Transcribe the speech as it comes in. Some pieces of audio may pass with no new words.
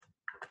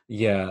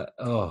Yeah.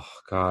 Oh,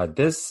 God.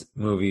 This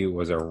movie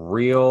was a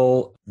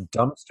real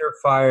dumpster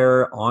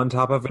fire on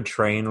top of a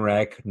train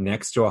wreck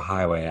next to a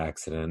highway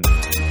accident.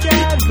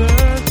 Together,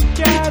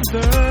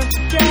 together,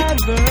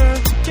 together,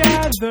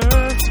 together,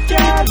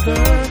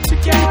 together,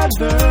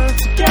 together,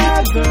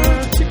 together,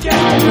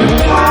 together.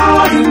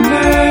 Part in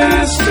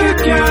this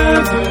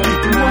together.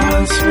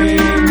 Once we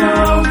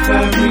know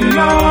that we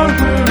are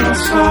all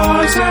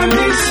stars, and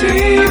we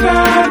see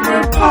that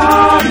we're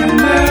part in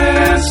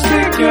this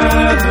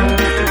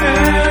together.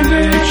 And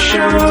it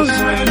shows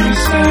when we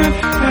stand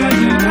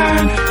hand in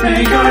hand,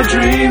 make our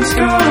dreams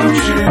come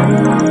true.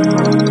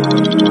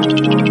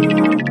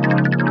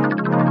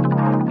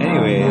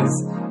 Anyways,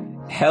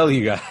 hell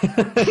you guys.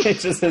 It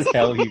just says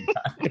hell you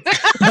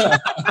guys.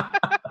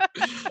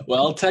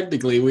 Well,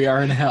 technically, we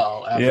are in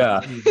hell.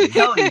 Yeah.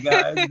 Hell you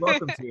guys.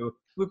 Welcome to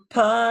We're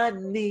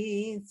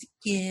Partners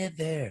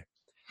Together.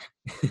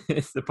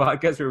 It's the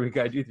podcast where we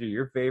guide you through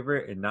your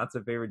favorite and not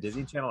so favorite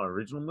Disney Channel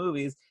original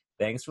movies.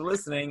 Thanks for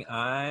listening.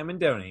 I'm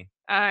Indoni.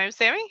 I'm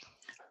Sammy.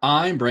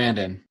 I'm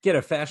Brandon. Get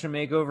a fashion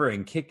makeover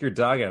and kick your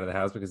dog out of the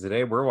house because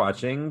today we're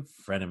watching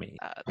Frenemies.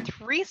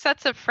 3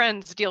 sets of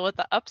friends deal with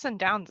the ups and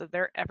downs of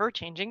their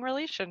ever-changing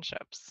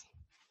relationships.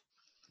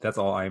 That's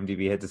all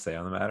IMDb had to say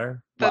on the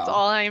matter? That's Wow.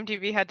 all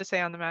IMDb had to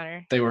say on the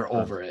matter. They were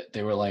over it.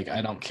 They were like,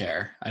 I don't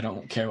care. I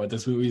don't care what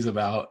this movie's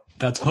about.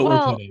 That's what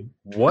Well- we're putting.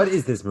 What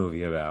is this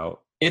movie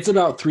about? It's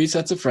about 3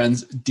 sets of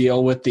friends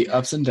deal with the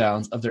ups and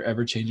downs of their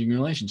ever-changing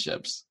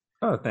relationships.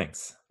 Oh,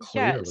 thanks.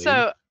 Yeah, Clearly.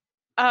 so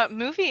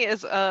movie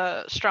is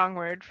a strong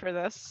word for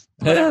this.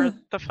 Whatever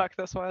the fuck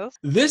this was.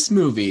 This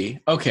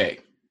movie, okay,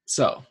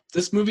 so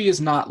this movie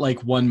is not like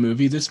one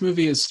movie. This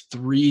movie is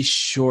 3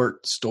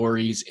 short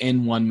stories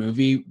in one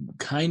movie,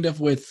 kind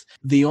of with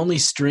the only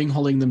string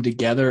holding them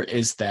together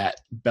is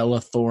that Bella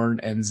Thorne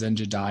and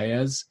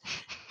Zendaya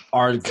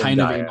are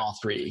kind of in Zendaya. all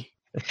 3.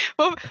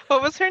 What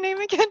was her name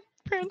again,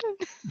 Brandon?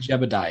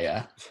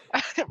 Jebediah.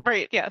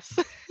 Right, yes.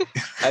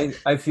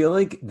 I feel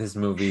like this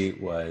movie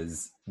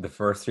was the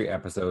first 3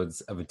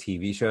 episodes of a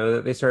TV show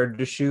that they started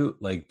to shoot.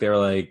 Like, they were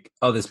like,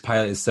 oh, this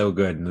pilot is so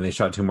good. And then they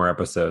shot 2 more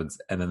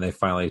episodes. And then they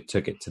finally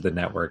took it to the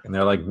network. And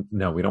they're like,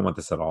 no, we don't want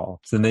this at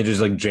all. So then they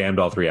just like jammed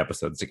all 3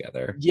 episodes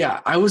together. Yeah,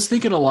 I was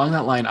thinking along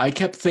that line. I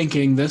kept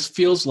thinking this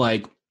feels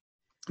like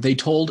they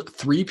told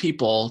 3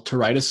 people to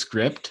write a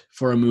script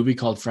for a movie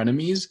called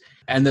Frenemies,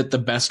 and that the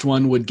best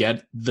one would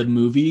get the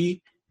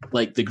movie,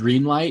 like the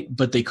green light,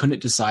 but they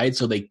couldn't decide,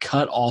 so they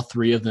cut all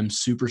 3 of them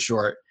super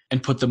short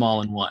and put them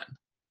all in one.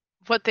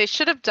 What they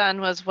should have done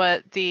was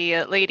what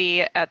the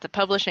lady at the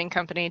publishing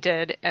company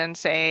did and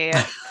say,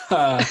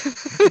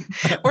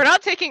 we're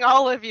not taking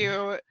all of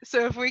you,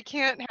 so if we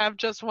can't have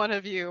just one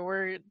of you,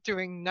 we're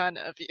doing none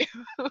of you.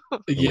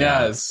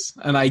 Yes,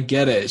 and I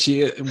get it.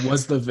 She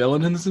was the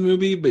villain in this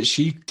movie, but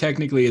she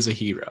technically is a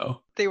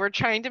hero. They were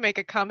trying to make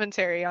a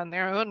commentary on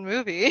their own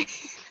movie.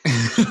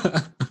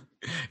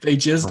 They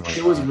just, Oh my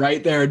it was God.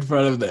 right there in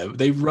front of them.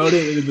 They wrote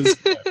it into the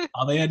script.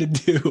 All they had to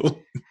do.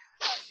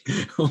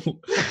 Oh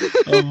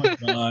my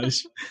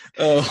gosh.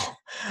 Oh,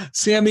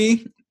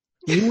 Sammy,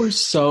 you were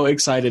so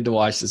excited to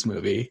watch this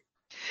movie.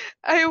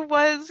 I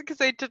was, because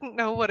I didn't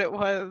know what it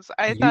was.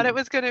 I thought it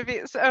was going to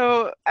be,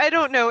 so, I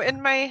don't know,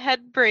 in my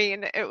head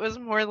brain, it was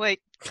more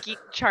like Geek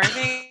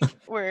Charming,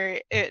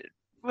 where it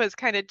was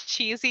kind of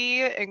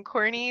cheesy and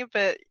corny,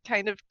 but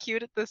kind of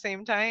cute at the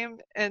same time,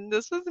 and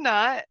this was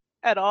not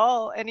at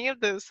all any of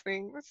those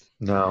things.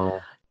 No.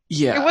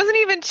 Yeah. It wasn't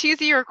even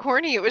cheesy or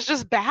corny, it was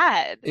just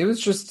bad. It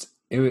was just,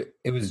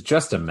 it was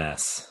just a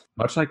mess.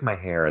 Much like my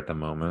hair at the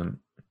moment.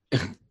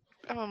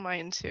 Oh,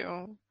 mine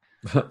too.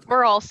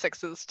 We're all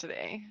 6s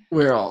today.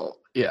 We're all,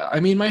 yeah. I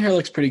mean, my hair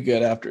looks pretty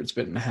good after it's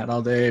been in the hat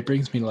all day. It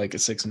brings me to like a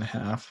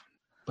 6.5,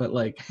 but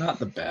like not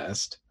the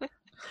best.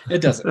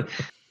 It doesn't.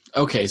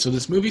 Okay, so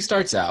this movie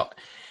starts out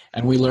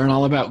and we learn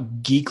all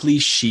about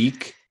Geekly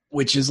Chic,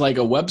 which is like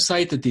a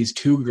website that these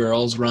 2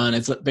 girls run.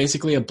 It's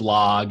basically a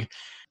blog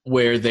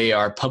where they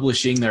are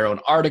publishing their own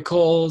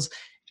articles.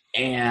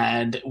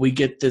 And we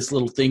get this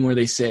little thing where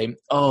they say,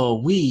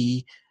 oh,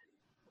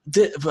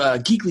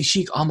 Geekly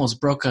Chic almost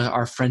broke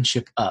our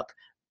friendship up.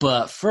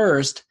 But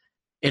first,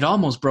 it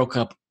almost broke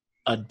up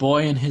a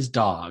boy and his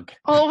dog.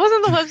 Well, it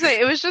wasn't the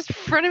website. It was just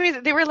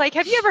frenemies. They were like,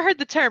 have you ever heard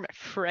the term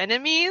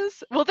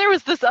frenemies? Well, there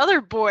was this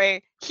other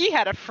boy. He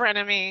had a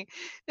frenemy.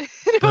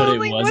 But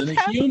it wasn't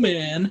a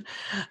human.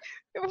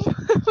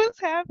 What's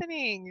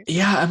happening?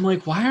 Yeah, I'm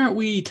like, why aren't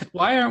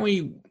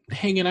we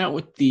hanging out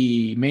with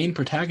the main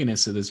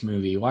protagonist of this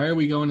movie? Why are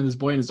we going to this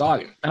boy and his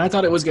dog? And I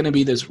thought it was going to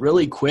be this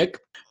really quick,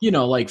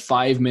 like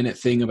 5-minute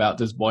thing about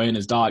this boy and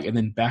his dog, and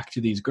then back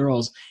to these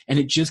girls, and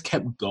it just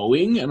kept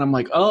going. And I'm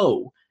like,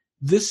 oh,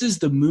 this is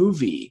the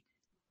movie.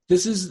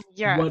 This is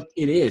what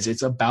it is.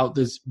 It's about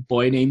this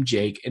boy named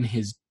Jake and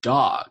his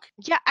dog.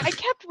 Yeah, I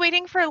kept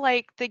waiting for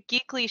like the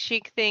Geekly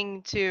Chic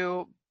thing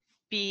to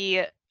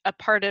be a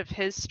part of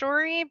his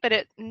story, but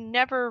it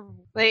never,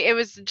 like, it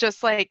was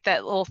just like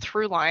that little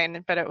through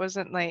line, but it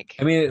wasn't like,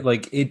 I mean,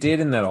 it did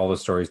in that all the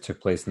stories took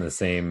place in the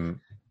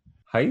same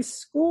high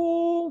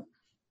school.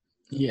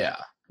 Yeah.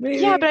 Maybe.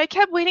 Yeah, but I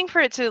kept waiting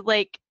for it to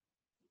like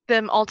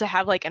them all to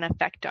have like an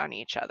effect on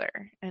each other,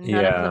 and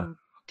none of them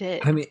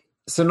did. I mean,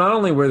 so not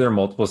only were there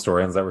multiple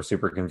storylines that were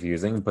super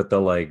confusing, but the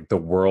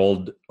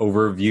world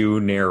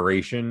overview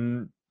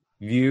narration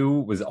view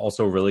was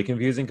also really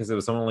confusing because it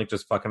was someone like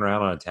just fucking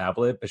around on a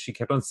tablet, but she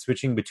kept on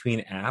switching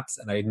between apps,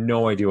 and I had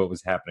no idea what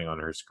was happening on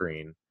her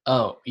screen.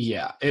 Oh,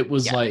 yeah. It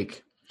was Yeah.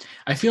 like,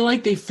 I feel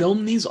like they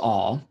filmed these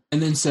all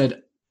and then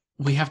said,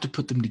 we have to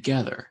put them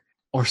together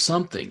or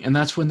something. And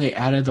that's when they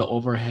added the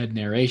overhead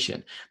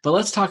narration. But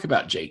let's talk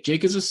about Jake.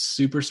 Jake is a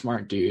super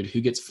smart dude who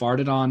gets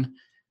farted on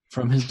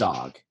from his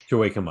dog. To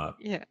wake him up.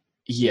 Yeah.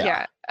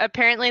 Yeah.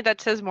 Apparently,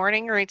 that's his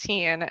morning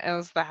routine.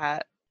 Is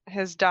that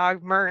his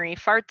dog Murray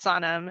farts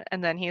on him,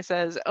 and then he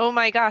says, "Oh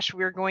my gosh,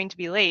 we're going to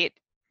be late.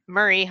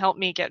 Murray, help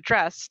me get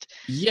dressed."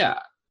 Yeah.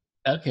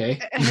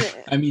 Okay.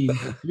 I mean,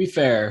 to be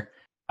fair,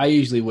 I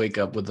usually wake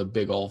up with a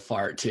big old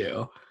fart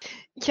too.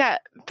 Yeah,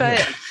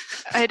 but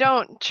I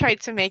don't try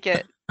to make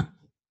it.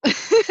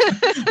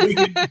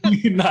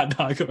 we could not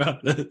talk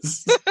about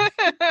this.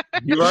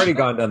 You've already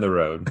gone down the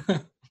road.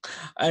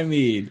 I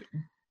mean,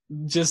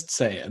 just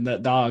saying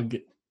that dog,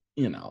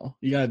 you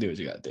gotta do what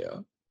you gotta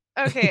do.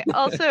 Okay,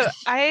 also,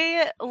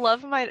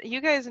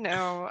 you guys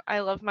know I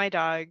love my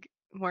dog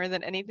more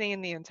than anything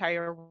in the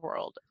entire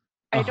world.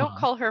 I don't Uh-huh.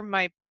 call her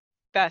my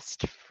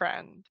best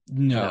friend.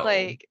 No.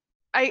 Like,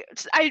 I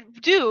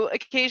do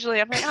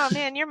occasionally. I'm like, oh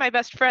man, you're my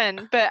best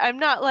friend. But I'm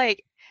not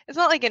like, it's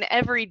not like an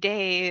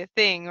everyday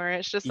thing where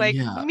it's just like,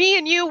 Yeah. me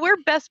and you, we're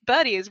best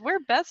buddies. We're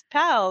best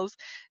pals.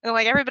 And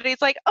like,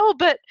 everybody's like, oh,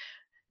 but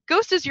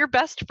Ghost is your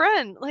best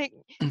friend. Like,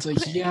 It's like,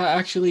 yeah,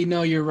 actually,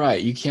 no, you're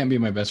right. You can't be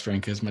my best friend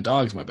because my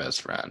dog's my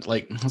best friend.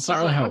 Like, that's not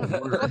really how it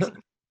works.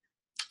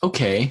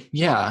 Okay,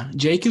 yeah.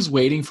 Jake is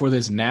waiting for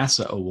this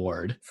NASA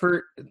award.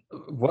 For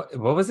what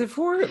was it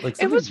for?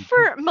 Like it was something-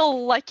 for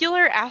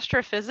molecular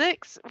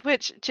astrophysics,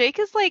 which Jake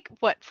is like,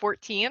 what,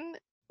 14?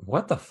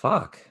 What the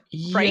fuck?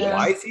 Right? Yeah.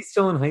 Why is he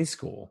still in high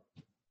school?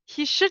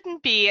 He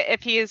shouldn't be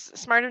if he is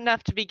smart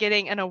enough to be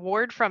getting an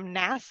award from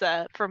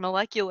NASA for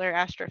molecular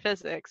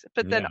astrophysics.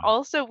 But then Yeah.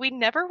 also, we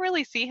never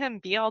really see him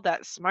be all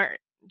that smart.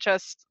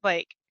 Just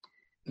like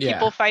Yeah.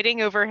 people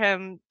fighting over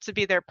him to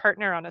be their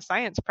partner on a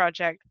science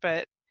project.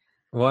 But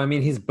Well, I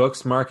mean, he's book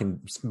smart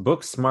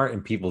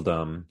and people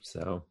dumb.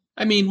 So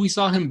I mean, we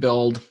saw him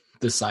build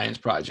the science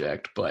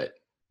project, but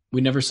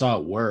we never saw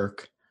it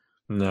work.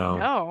 no.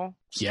 no.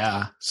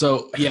 Yeah.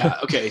 So, yeah.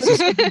 Okay. So,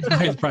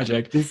 science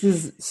project. This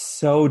is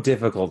so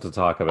difficult to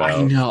talk about.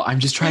 I know. I'm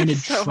just trying to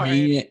It's so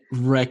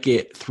wreck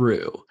it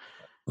through,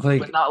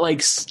 Like, but not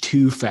like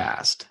too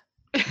fast.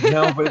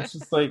 no, but it's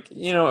just like,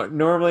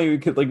 normally we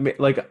could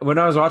like when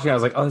I was watching, I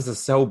was like, oh, this is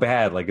so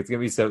bad. Like, it's gonna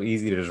be so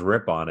easy to just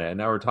rip on it. And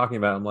now we're talking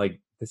about it, I'm like,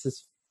 this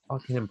is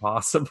fucking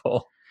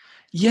impossible.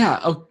 Yeah.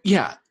 Oh,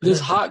 yeah. This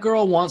hot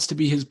girl wants to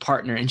be his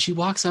partner, and she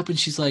walks up and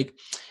she's like,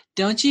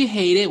 "Don't you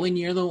hate it when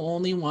you're the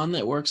only one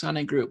that works on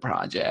a group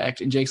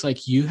project?" And Jake's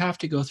like, "You have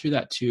to go through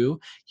that too.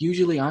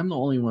 Usually I'm the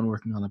only one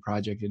working on the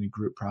project in a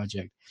group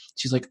project."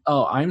 She's like,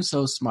 "Oh, I'm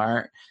so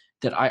smart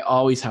that I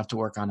always have to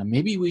work on it.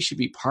 Maybe we should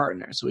be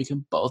partners so we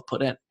can both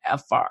put in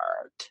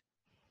effort."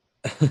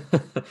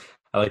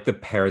 I like the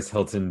Paris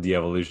Hilton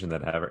de-evolution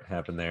that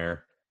happened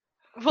there.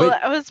 Well,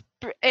 But- that was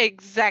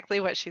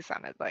exactly what she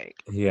sounded like.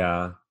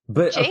 Yeah.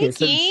 But okay,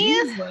 so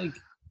Jakey?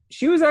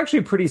 she was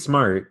actually pretty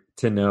smart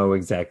to know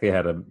exactly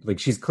how to, like,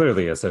 she's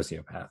clearly a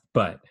sociopath,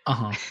 but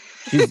Uh-huh.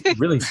 she's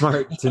really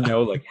smart to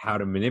know like how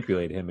to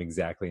manipulate him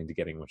exactly into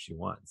getting what she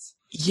wants.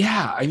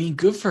 Yeah, I mean,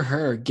 good for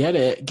her. Get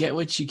it. Get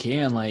what you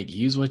can. Like,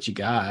 use what you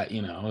got.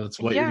 That's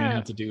what you're going to Yeah.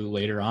 have to do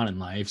later on in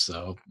life.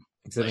 So,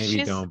 Except maybe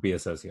She's- don't be a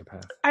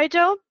sociopath. I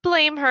don't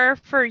blame her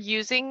for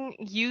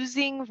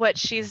using what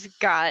she's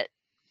got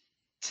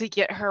to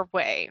get her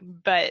way,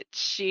 but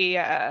she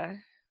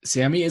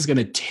Sammy is going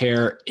to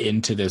tear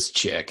into this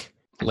chick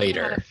I'm not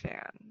later. a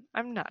fan.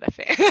 I'm not a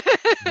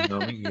fan. No,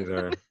 me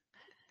either.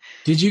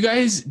 Did you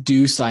guys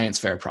do science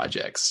fair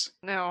projects?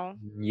 No.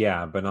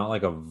 Yeah, but not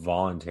like a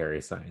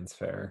voluntary science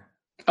fair.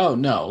 Oh,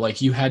 no.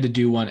 Like, you had to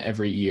do one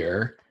every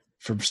year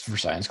for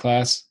science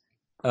class?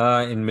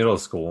 In middle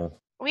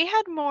school. We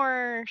had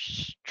more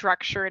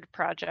structured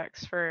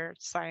projects for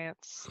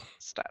science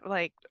stuff.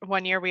 Like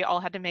one year we all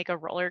had to make a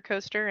roller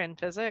coaster in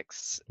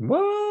physics,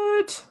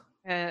 What?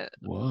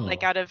 Whoa.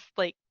 like out of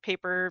like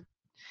paper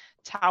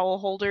towel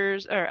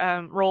holders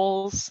or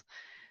rolls,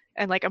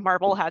 and like a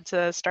marble had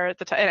to start at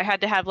the top, and it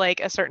had to have like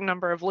a certain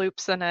number of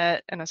loops in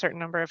it and a certain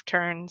number of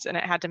turns, and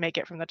it had to make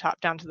it from the top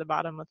down to the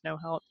bottom with no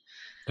help.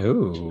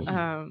 Ooh.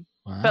 Wow.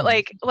 But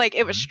like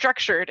it was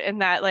structured in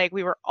that like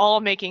we were all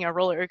making a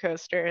roller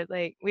coaster.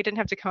 Like we didn't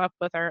have to come up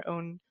with our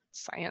own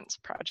science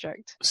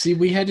project. See,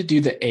 we had to do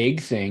the egg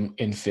thing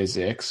in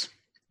physics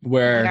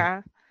where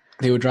Yeah.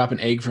 they would drop an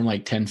egg from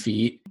like 10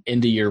 feet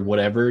into your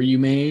whatever you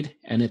made.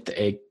 And if the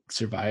egg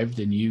survived,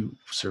 then you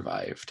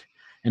survived.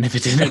 And if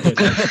it didn't,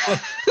 then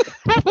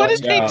What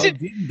did they Yeah. do?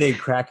 Didn't they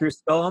crack your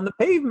skull on the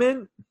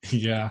pavement?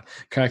 yeah,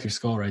 crack your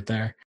skull right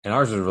there. And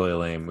ours was really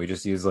lame. We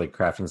just used like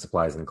crafting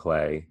supplies and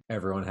clay.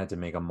 Everyone had to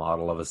make a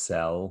model of a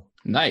cell.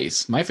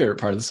 Nice. My favorite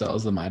part of the cell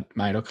is the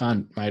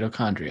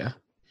mitochondria.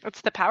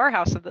 It's the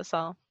powerhouse of the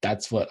cell.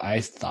 That's what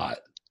I thought.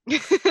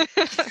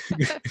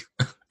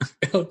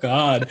 Oh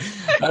God,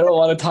 I don't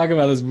want to talk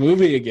about this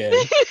movie again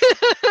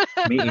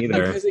Me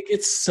either. because it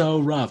gets so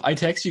rough. I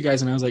text you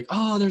guys and I was like,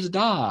 "Oh, there's a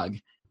dog."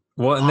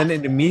 Well, and then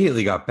it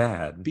immediately got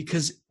bad.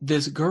 Because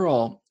this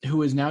girl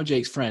who is now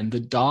Jake's friend, the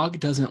dog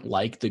doesn't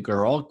like the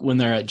girl when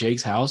they're at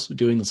Jake's house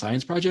doing the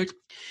science project.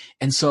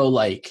 And so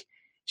like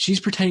she's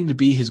pretending to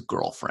be his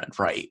girlfriend,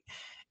 right?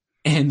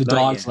 And the Not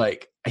dog's yet.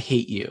 like, I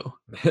hate you.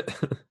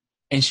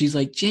 And she's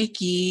like,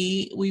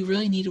 Jakey, we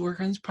really need to work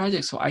on this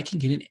project so I can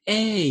get an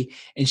A.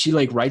 And she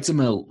like writes him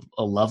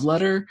a love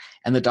letter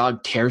and the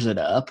dog tears it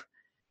up.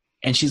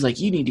 And she's like,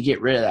 you need to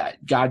get rid of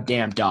that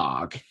goddamn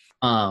dog.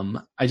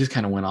 I just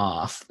kind of went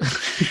off.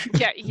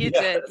 Yeah, you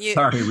did.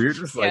 Sorry, we were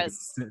just like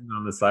Yes. sitting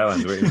on the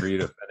sidelines waiting for you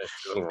to finish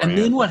your little And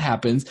rant. then what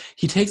happens?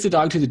 He takes the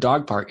dog to the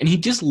dog park and he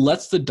just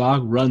lets the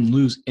dog run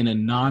loose in a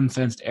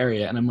non-fenced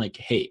area. And I'm like,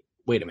 hey,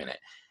 wait a minute.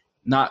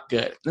 Not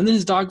good. And then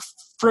his dog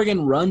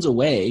friggin' runs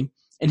away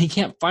and he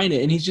can't find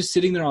it. And he's just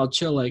sitting there all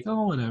chill like,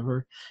 oh,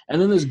 whatever.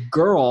 And then this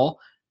girl,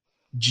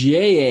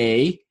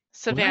 J.A.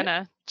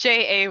 Savannah.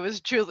 J.A.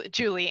 was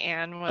Julie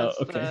Ann was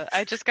Oh, okay.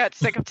 I just got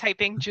sick of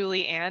typing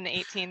Julie Ann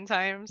 18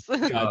 times.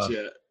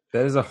 Gotcha.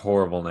 That is a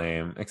horrible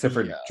name, except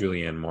for Yeah.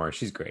 Julianne Moore.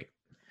 She's great.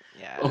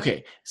 Yeah.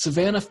 Okay,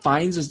 Savannah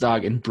finds his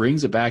dog and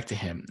brings it back to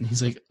him. And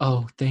he's like,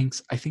 oh,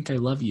 thanks. I think I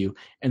love you.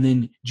 And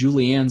then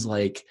Julianne's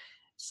like,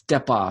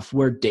 step off.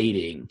 We're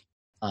dating.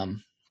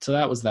 So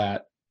that was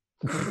that.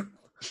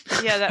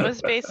 Yeah, that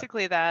was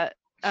basically that.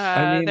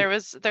 I mean- There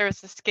was the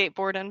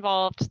skateboard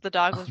involved. The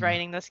dog was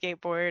riding the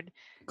skateboard.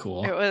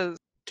 Cool. It was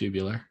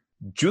Tubular.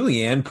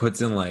 Julianne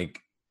puts in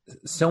like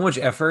so much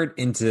effort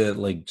into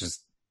like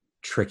just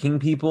tricking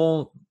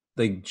people.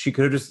 Like she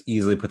could have just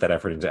easily put that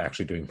effort into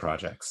actually doing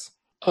projects.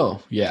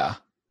 Oh, yeah.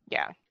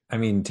 yeah. I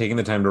mean, taking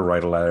the time to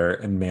write a letter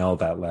and mail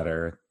that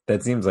letter,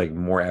 that seems like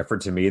more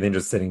effort to me than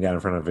just sitting down in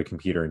front of a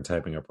computer and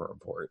typing up a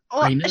report.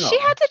 Well, I know. she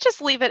had to just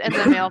leave it in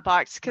the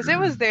mailbox because it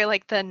was there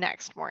like the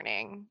next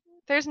morning.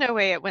 There's no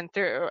way it went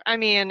through. I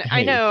mean, I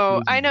Hey,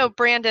 know excuse me.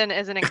 Brandon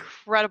is an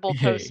incredible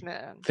Hey,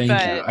 postman. Thank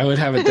but you. I would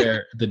have it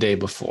there the day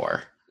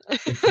before.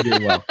 You're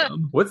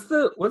welcome. What's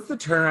the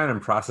turnaround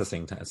and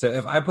processing time? So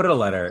if I put a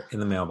letter in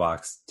the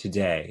mailbox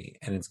today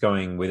and it's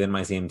going within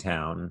my same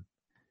town,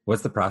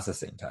 what's the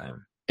processing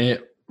time?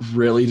 It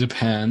really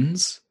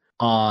depends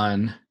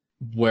on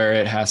where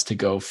it has to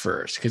go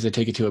first because they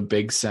take it to a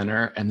big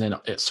center and then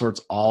it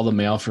sorts all the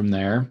mail from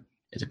there.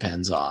 It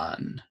depends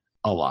on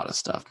a lot of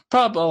stuff.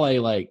 Probably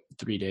like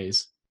 3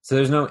 days. So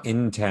there's no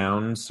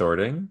in-town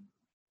sorting?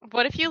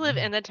 What if you live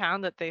in the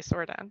town that they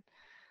sort in?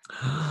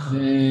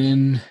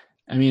 Then,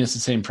 I mean, it's the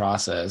same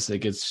process. It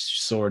gets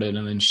sorted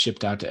and then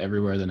shipped out to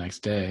everywhere the next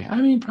day. I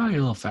mean, probably a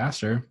little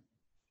faster.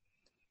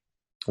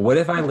 What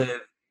if I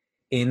live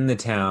in the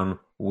town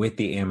with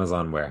the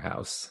Amazon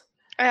warehouse?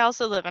 I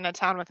also live in a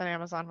town with an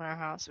Amazon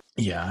warehouse.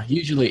 Yeah,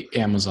 usually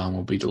Amazon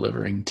will be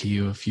delivering to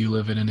you if you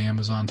live in an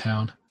Amazon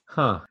town.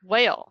 Huh.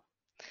 Whale.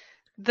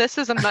 This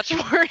is a much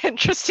more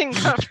interesting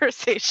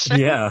conversation.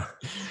 Yeah.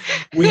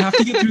 We have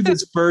to get through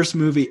this first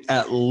movie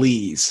at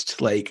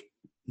least. Like,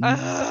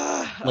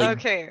 Like,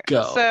 Okay.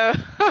 go. So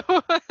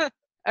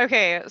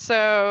okay,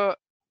 so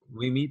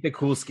We meet the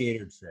cool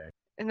skater chick.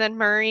 and then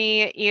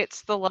Murray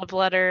eats the love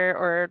letter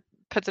or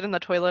puts it in the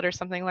toilet or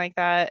something like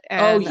that.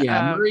 And,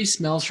 Murray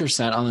smells her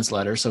scent on this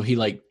letter, so he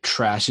like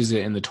trashes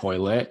it in the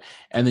toilet,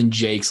 and then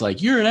Jake's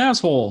like, "You're an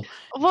asshole."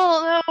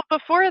 Well, no,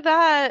 before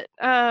that,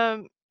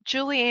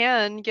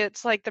 Julianne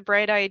gets like the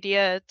bright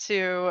idea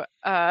to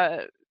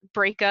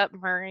break up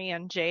Murray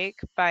and Jake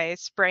by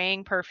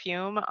spraying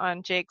perfume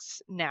on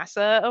Jake's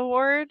NASA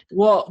award.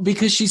 Well,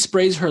 because she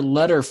sprays her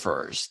letter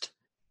first.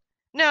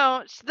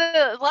 No,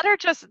 the letter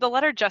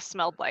just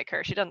smelled like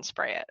her. She doesn't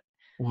spray it.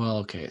 Well,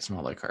 okay, it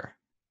smelled like her.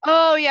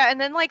 Oh yeah,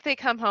 and then like they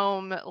come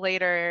home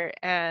later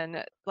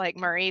and like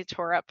Murray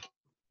tore up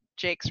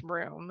Jake's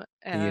room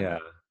and Yeah.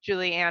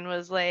 Julianne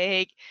was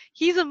like,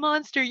 he's a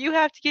monster, you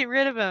have to get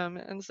rid of him.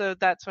 And so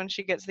that's when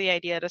she gets the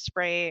idea to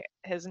spray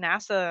his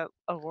NASA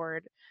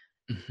award.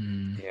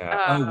 Hmm.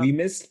 Yeah. We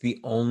missed the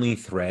only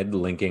thread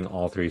linking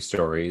all three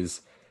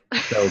stories.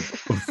 So,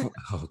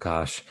 oh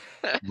gosh,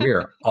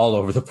 we're all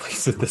over the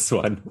place with this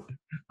one.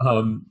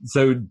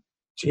 So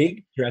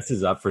Jake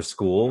dresses up for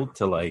school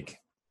to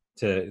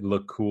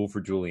look cool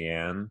for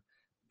Julianne,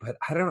 but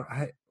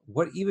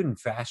what even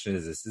fashion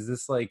is this? Is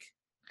this like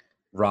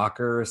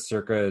rocker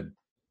circa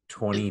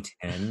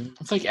 2010?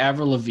 It's like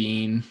Avril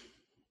Lavigne.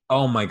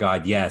 Oh my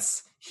God,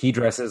 yes. He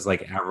dresses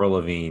like Avril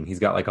Lavigne. He's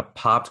got like a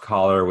popped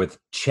collar with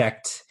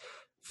checked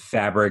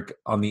fabric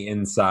on the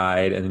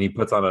inside, and then he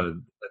puts on a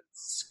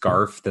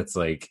scarf that's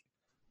like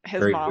His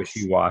very mom's.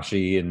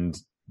 wishy-washy and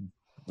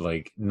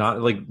like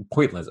not like a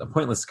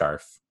pointless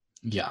scarf.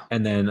 Yeah.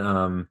 And then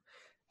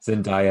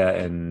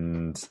Zendaya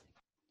and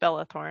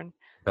Bella Thorne.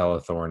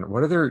 Bella Thorne.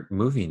 What are their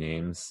movie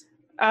names?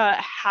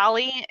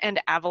 Hallie and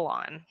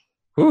Avalon.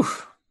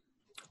 Oof.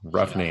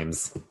 Rough Yeah.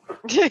 names.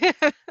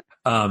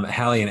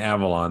 Hallie and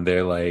Avalon,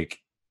 they're like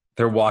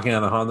They're walking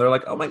down the hall and they're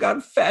like, oh my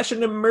God,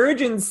 fashion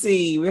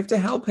emergency. We have to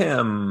help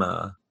him.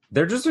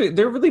 They're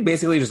really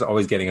basically just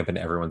always getting up in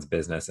everyone's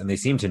business, and they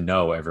seem to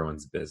know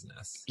everyone's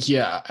business.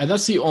 Yeah, and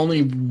that's the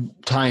only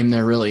time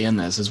they're really in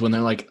this is when they're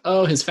like,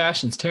 oh, his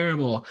fashion's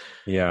terrible.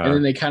 Yeah. And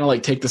then they kind of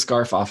like take the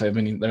scarf off him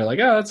and they're like,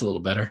 oh, that's a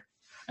little better.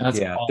 And that's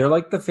all. They're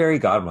like the fairy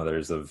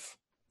godmothers of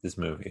this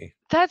movie.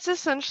 That's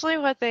essentially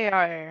what they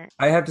are.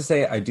 I have to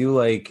say, I do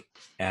like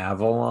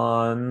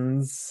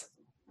Avalon's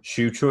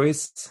shoe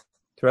choice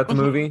throughout the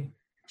movie.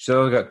 She's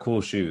always got cool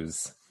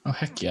shoes. Oh,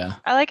 heck yeah.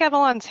 I like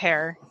Avalon's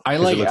hair. I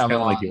like It looks kinda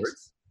Avalon's like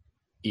yours.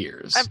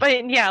 ears.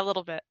 But yeah, a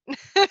little bit.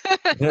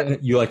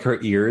 You like her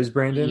ears,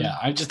 Brandon? Yeah,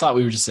 I just thought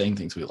we were just saying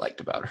things we liked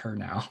about her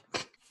now.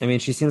 I mean,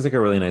 she seems like a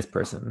really nice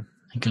person.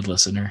 Good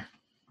listener.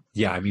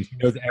 Yeah, I mean, she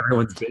knows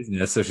everyone's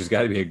business, so she's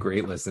got to be a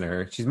great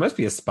listener. She must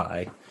be a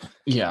spy.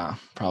 Yeah,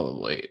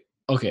 probably.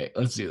 Okay,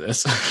 let's do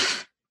this.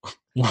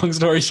 Long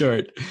story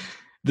short,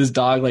 this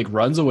dog like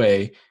runs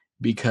away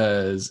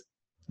because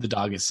the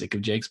dog is sick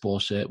of Jake's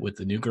bullshit with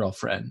the new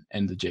girlfriend,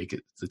 and the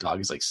dog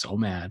is like so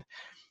mad.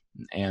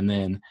 And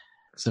then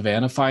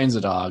Savannah finds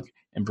the dog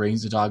and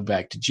brings the dog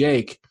back to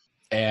Jake,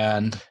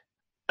 and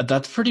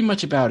that's pretty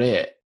much about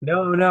it.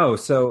 No.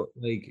 So,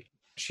 like,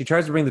 she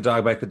tries to bring the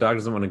dog back. The dog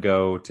doesn't want to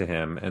go to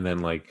him. And then,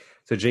 like,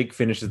 so Jake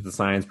finishes the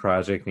science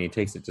project and he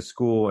takes it to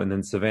school. And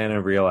then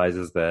Savannah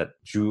realizes that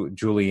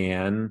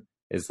Julianne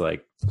is,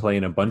 like,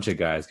 playing a bunch of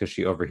guys because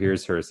she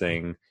overhears her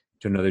saying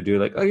to another dude,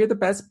 like, oh, you're the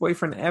best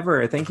boyfriend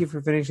ever. Thank you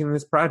for finishing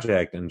this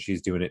project. And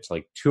she's doing it to,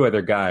 like, 2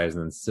 other guys.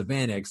 And then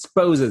Savannah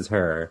exposes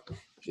her.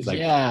 She's like,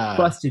 yeah,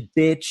 busted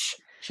bitch.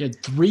 She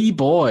had 3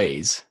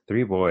 boys.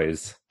 3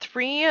 boys.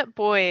 3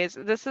 boys.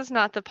 This is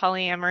not the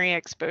polyamory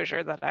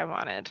exposure that I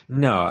wanted.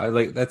 No,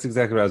 that's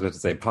exactly what I was about to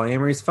say.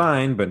 Polyamory is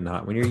fine, but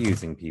not when you're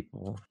using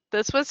people.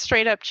 This was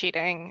straight up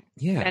cheating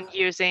Yeah. and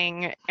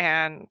using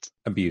and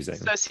Abusing.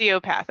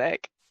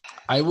 sociopathic.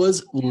 I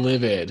was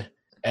livid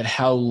at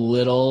how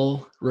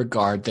little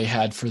regard they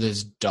had for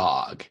this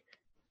dog.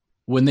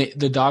 When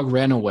the dog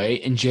ran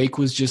away and Jake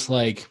was just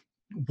like,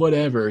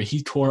 whatever,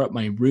 he tore up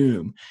my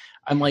room.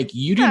 I'm like,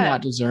 you do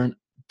not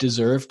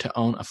deserve to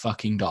own a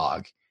fucking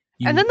dog.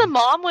 And then the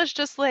mom was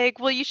just like,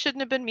 well, you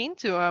shouldn't have been mean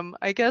to him.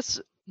 I guess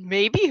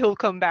maybe he'll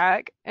come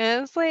back.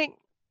 And it's like,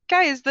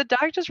 guys, the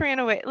dog just ran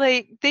away.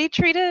 Like, they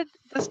treated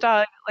this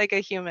dog like a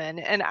human.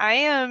 And I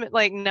am,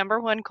 like,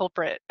 #1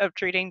 culprit of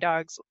treating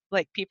dogs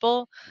like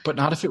people. But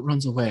not if it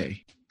runs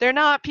away. They're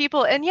not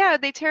people. And yeah,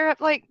 they tear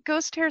up, like,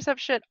 Ghost tears up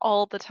shit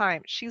all the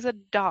time. She's a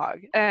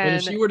dog. And but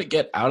if she were to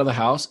get out of the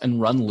house and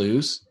run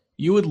loose,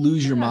 you would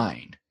lose your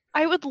mind.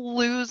 I would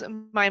lose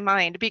my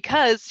mind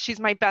because she's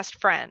my best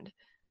friend.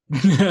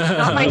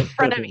 Not my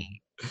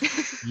frenemy.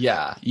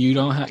 Yeah, you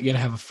don't get to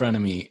have a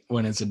frenemy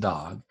when it's a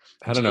dog.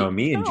 I don't know.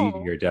 Me and No.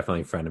 Gigi are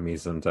definitely frenemies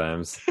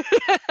sometimes.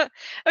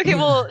 Okay,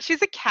 well,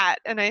 she's a cat,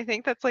 and I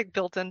think that's like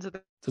built into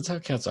the. That's how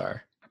cats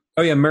are.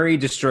 Oh yeah, Murray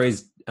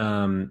destroys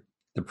the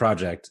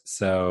project,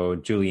 so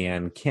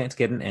Julianne can't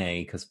get an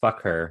A because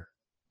fuck her.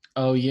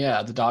 Oh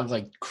yeah, the dog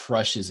like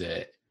crushes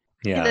it.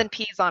 Yeah. And then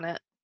pees on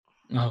it.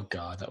 Oh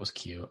god, that was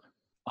cute.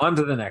 On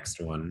to the next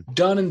one.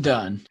 Done and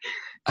done.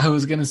 I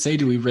was gonna say,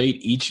 do we rate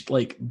each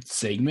like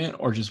segment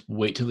or just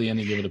wait till the end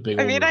and give it a big?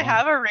 I mean, I overall?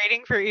 have a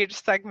rating for each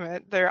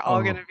segment. They're all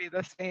Oh. going to be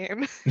the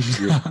same.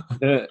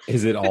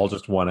 Is it all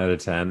just 1 out of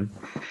 10?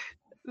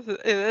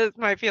 It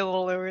might be a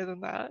little lower than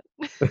that.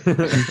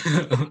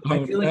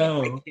 I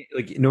feel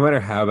like no matter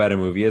how bad a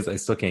movie is, I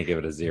still can't give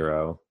it a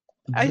 0.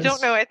 I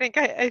don't know. I think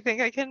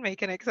I can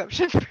make an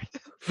exception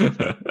for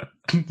this.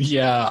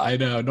 Yeah, I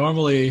know.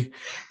 Normally,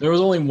 there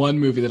was only one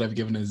movie that I've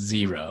given a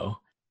 0,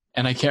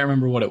 and I can't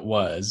remember what it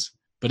was,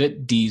 but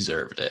it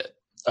deserved it.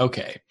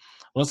 Okay,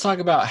 let's talk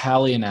about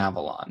Hallie and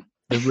Avalon,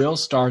 the real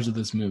stars of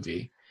this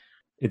movie.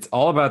 It's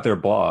all about their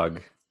blog.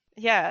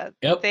 Yeah,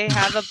 Yep. they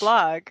have a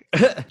blog,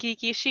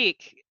 Geeky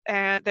Chic,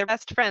 and they're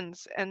best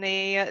friends, and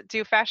they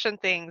do fashion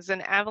things.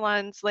 And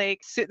Avalon's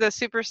like the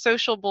super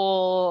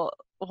sociable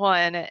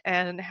one,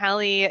 and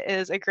Hallie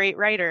is a great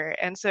writer,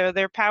 and so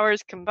their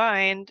powers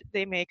combined,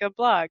 they make a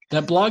blog.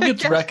 That blog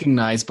gets Yes.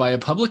 recognized by a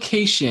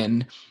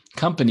publication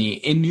company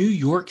in New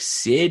York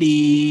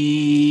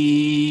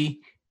City.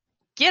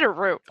 Get a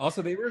rope.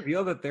 Also, they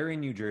reveal that they're in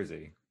New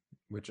Jersey,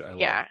 which I love.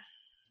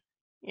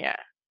 Yeah.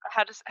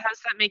 How does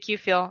that make you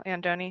feel,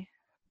 Andoni?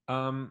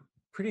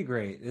 Pretty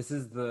great. This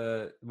isn't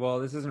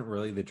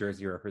really the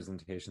Jersey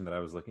representation that I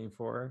was looking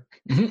for,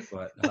 Mhm.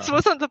 but This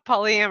wasn't the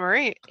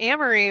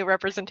polyamory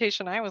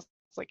representation I was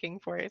looking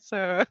for.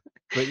 So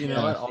you know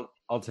Yeah. what?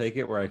 I'll take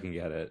it where I can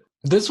get it.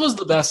 This was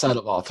the best out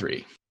of all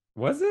 3.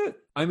 Was it?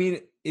 I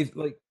mean, if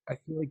like I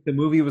feel like the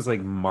movie was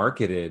like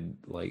marketed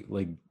like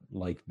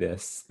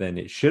this, then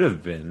it should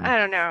have been. I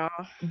don't know.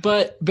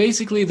 But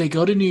basically, they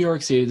go to New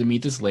York City to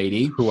meet this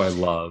lady, Who I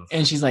love.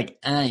 and she's like,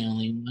 I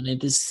only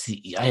wanted to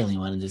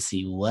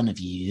see one of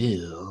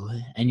you,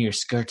 and your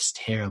skirt's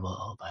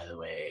terrible, by the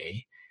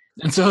way.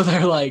 And so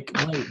they're like,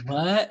 wait,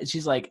 what? And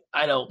she's like,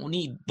 I don't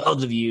need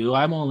both of you.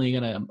 I'm only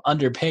gonna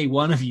underpay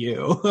one of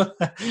you,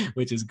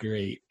 which is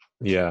great.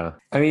 Yeah.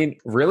 I mean,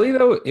 really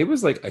though, it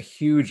was like a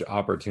huge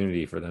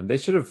opportunity for them. They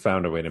should have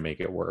found a way to make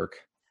it work.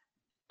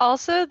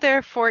 Also,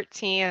 they're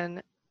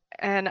 14,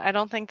 and I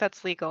don't think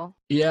that's legal.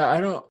 Yeah, I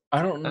don't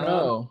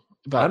know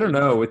about I don't the-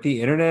 know. With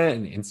the internet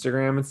and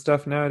Instagram and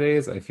stuff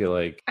nowadays, I feel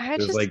like I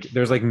there's just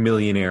there's like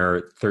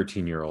millionaire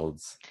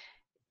 13-year-olds.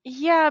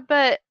 Yeah,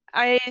 but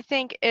I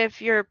think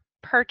if you're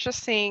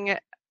purchasing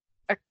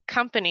a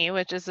company,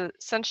 which is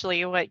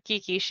essentially what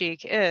Geeky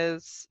Chic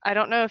is, I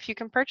don't know if you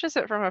can purchase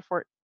it from a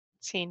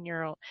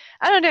 14-year-old.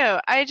 I don't know.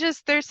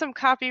 There's some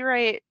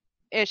copyright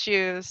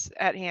issues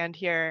at hand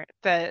here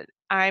that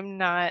I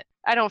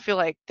don't feel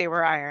like they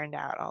were ironed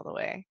out all the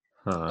way.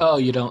 Huh. Oh,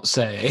 you don't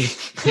say.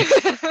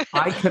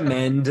 I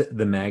commend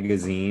the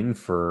magazine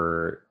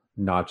for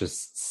not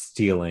just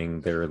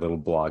stealing their little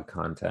blog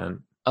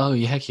content. Oh,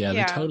 heck yeah,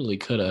 Yeah. they totally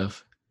could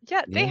have.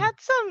 Yeah, they Yeah. had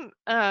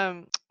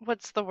some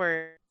what's the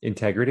word?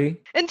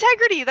 Integrity.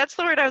 Integrity, that's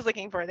the word I was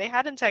looking for. They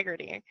had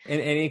integrity. In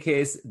any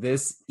case,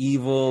 this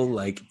evil,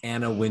 like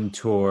Anna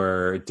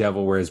Wintour,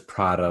 Devil Wears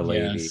Prada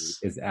lady Yes.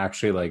 is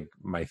actually like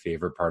my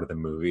favorite part of the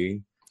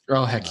movie.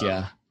 Oh, heck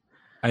yeah.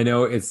 I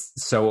know it's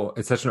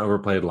such an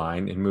overplayed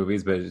line in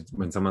movies, but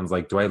when someone's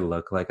like, "Do I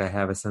look like I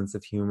have a sense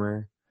of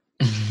humor?"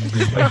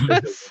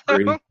 That's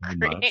Very so much.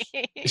 great.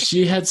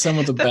 She had some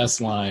of the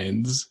best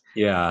lines.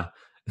 Yeah,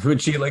 when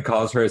she like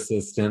calls her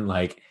assistant,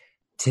 like,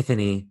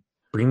 "Tiffany,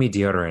 bring me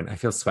deodorant. I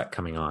feel sweat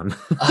coming on."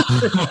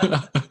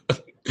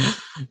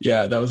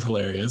 Yeah, that was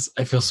hilarious.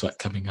 I feel sweat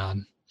coming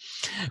on.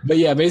 But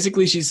yeah,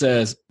 basically she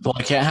says, well,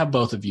 I can't have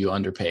both of you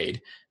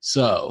underpaid.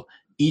 So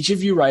each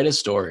of you write a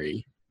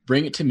story,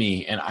 bring it to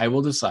me, and I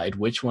will decide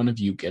which one of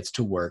you gets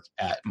to work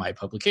at my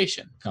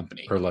publication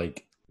company. Or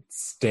like,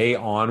 stay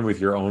on with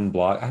your own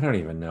blog. I don't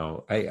even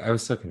know. I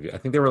was so confused. I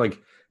think they were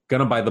like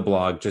gonna buy the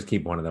blog, just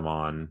keep one of them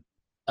on.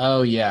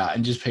 Oh, yeah,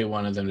 and just pay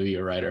one of them to be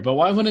a writer. But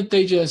why wouldn't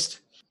they just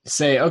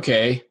say,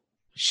 okay,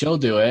 she'll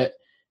do it,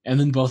 and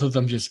then both of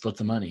them just split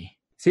the money?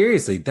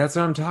 Seriously, that's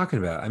what I'm talking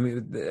about. I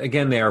mean,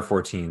 again, they are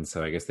 14,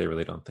 so I guess they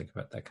really don't think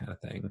about that kind of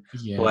thing.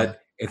 Yeah.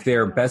 But if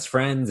they're best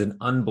friends and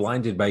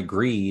unblinded by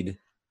greed,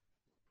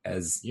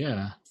 as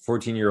Yeah.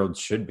 14-year-olds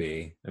should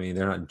be, I mean,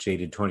 they're not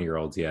jaded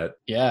 20-year-olds yet.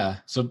 Yeah.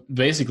 So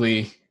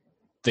basically,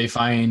 they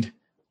find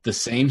the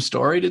same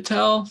story to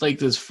tell. Like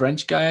this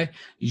French guy,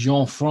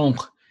 Jean Franck,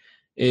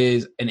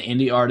 is an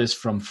indie artist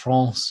from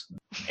France,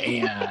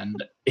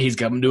 and he's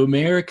coming to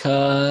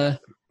America.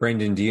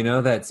 Brandon, do you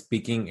know that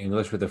speaking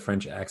English with a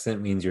French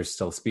accent means you're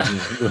still speaking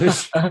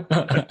English?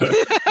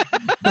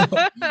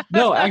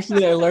 No,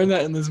 actually, I learned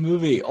that in this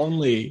movie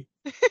only.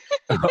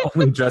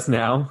 Only just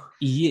now?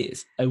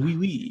 Yes, oui,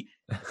 oui.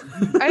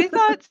 I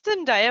thought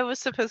Zendaya was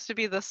supposed to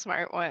be the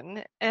smart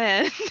one,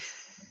 and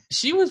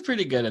She was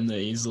pretty good in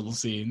these little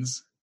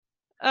scenes.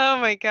 oh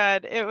my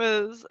god, it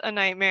was a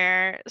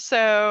nightmare.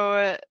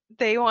 So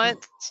they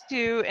want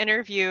to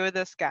interview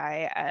this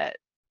guy at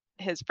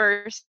his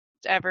first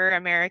ever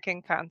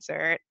American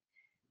concert,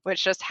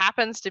 which just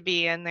happens to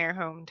be in their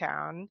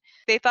hometown.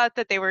 They thought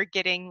that they were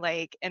getting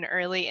like an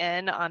early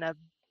in on a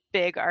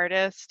big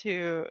artist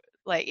who,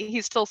 like,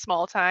 he's still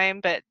small time,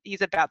 but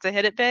he's about to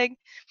hit it big.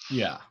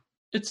 Yeah.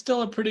 It's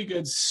still a pretty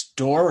good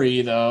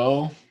story,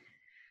 though.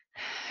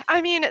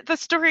 I mean, the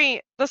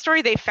story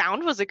they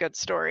found was a good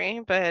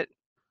story, but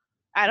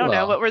I don't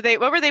know. Well-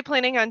 What were they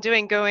planning on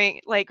doing? Going,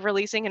 like,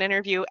 releasing an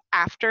interview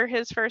after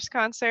his first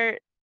concert?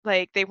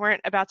 Like, they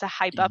weren't about to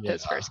hype up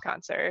his Yeah, first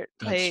concert.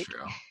 That's Like,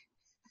 true.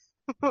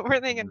 what were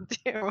they gonna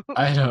do?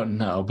 I don't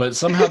know, but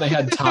somehow they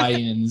had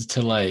tie-ins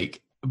to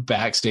like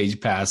backstage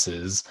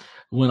passes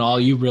when all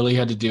you really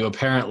had to do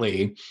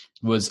apparently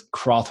was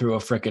crawl through a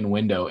frickin'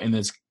 window in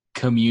this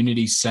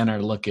community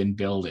center looking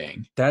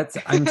building.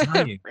 I'm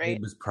telling you, Right.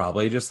 it was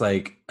probably just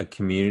like a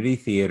community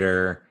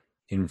theater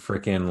in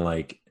frickin'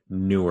 like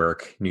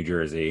Newark, New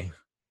Jersey.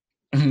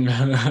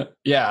 Yeah,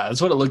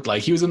 that's what it looked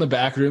like. He was in the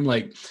back room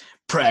like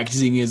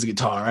practicing his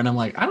guitar, and I'm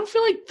like, I don't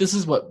feel like this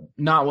is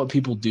not what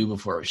people do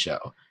before a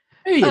show.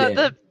 Maybe it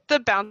is. The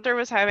bouncer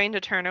was having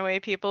to turn away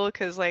people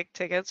because, like,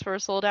 tickets were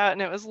sold out,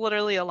 and it was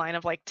literally a line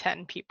of like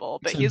 10 people.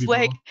 But 10 he's people?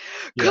 like,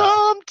 Yeah.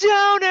 "Calm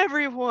down,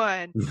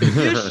 everyone.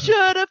 You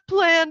should have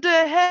planned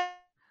ahead."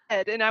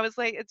 And I was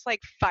like, "It's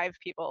like 5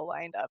 people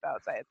lined up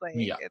outside. Like,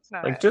 Yeah. it's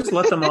not." Like, just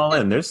let them all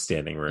in. There's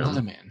standing Let room.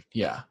 them in.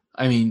 Yeah.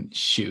 I mean,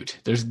 shoot.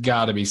 There's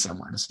got to be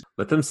somewhere to stand.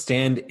 Let them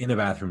stand in a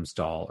bathroom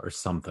stall or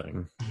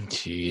something.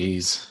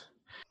 Jeez.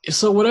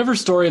 So whatever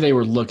story they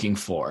were looking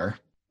for,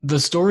 the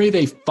story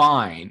they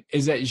find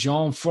is that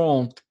Jean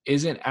Franck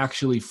isn't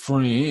actually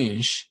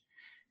French.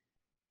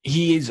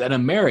 He is an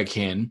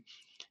American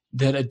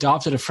that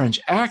adopted a French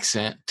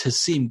accent to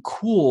seem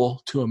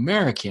cool to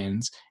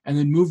Americans and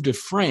then moved to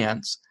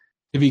France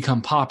to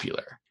become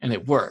popular. And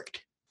it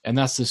worked. And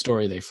that's the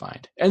story they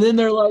find. And then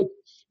they're like,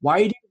 why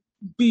do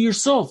you be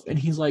yourself? And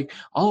he's like,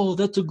 oh,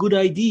 that's a good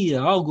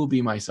idea. I'll go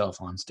be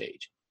myself on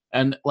stage.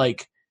 And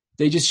like,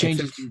 they just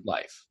changed his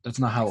life. That's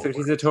not how it Except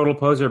works. he's a total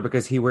poser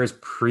because he wears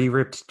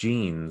pre-ripped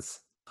jeans.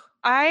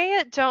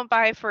 I don't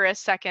buy for a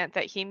second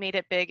that he made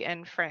it big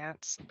in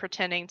France,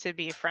 pretending to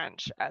be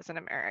French as an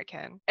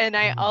American. And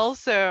I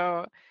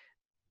also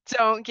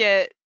don't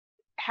get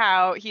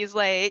how he's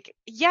like,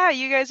 yeah,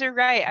 you guys are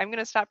right. I'm going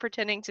to stop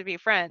pretending to be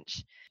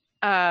French,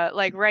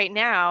 like right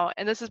now.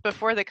 And this is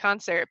before the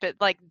concert, but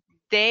like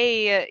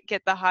they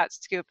get the hot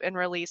scoop and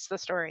release the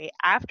story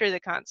after the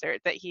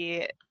concert that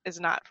he is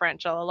not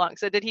French all along.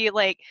 So did he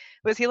like,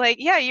 was he like,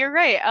 yeah, you're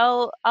right.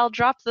 I'll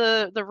drop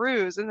the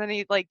ruse. And then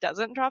he like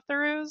doesn't drop the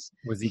ruse.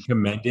 Was he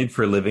commended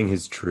for living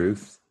his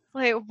truth?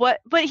 Like what?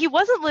 But he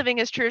wasn't living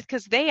his truth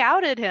because they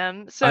outed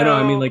him. So I know.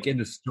 I mean, like in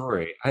the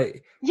story.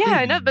 yeah, I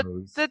who know, but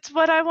knows? that's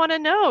what I want to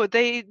know.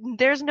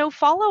 There's no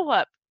follow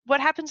up.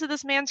 What happened to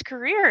this man's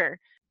career?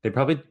 They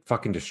probably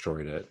fucking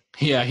destroyed it.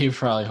 Yeah, he was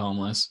probably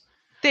homeless.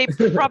 They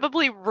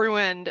probably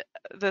ruined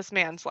this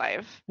man's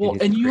life. Well,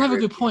 His and you have a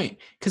career. good point,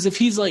 because if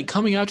he's like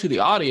coming out to the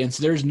audience,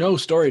 there's no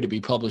story to be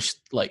published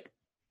like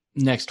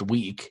next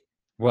week.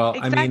 Well,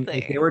 I mean, Exactly.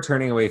 if they were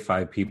turning away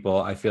 5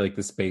 people, I feel like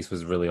the space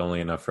was really only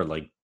enough for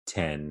like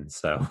 10.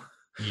 So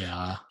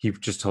Yeah. he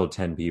just told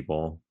 10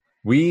 people.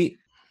 We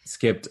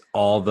skipped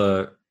all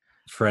the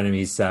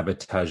frenemies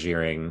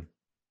sabotaging.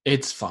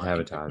 It's fine.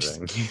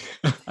 Sabotaging.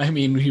 I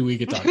mean, we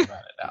could talk about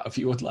it now if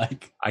you would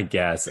like. I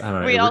guess. I don't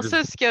know. We We're also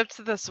just-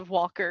 skipped this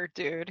Walker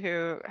dude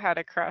who had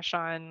a crush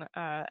on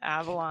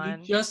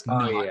Avalon. We just Oh,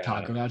 not yeah.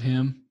 talk about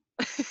him.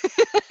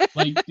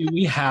 Like, do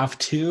we have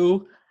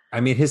to?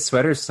 I mean, his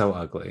sweater's so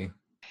ugly.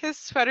 His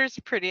sweater's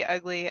pretty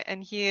ugly,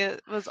 and he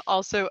was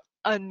also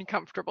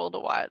uncomfortable to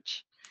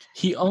watch.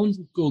 He owns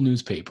a school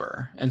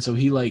newspaper, and so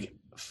he like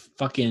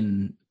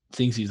fucking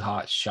thinks he's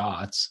hot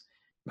shots.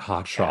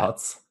 Hot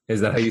shots.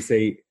 Is that how you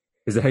say?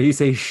 Is that how you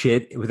say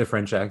shit with a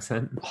French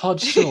accent? Hot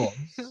shots.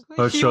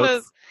 Hot he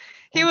shots.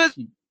 was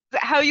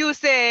how you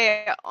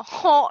say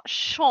hot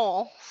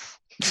shots.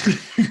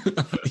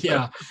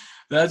 Yeah,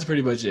 that's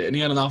pretty much it. And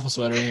he had an awful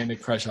sweater and he had a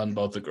crush on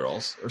both the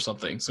girls or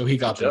something. So he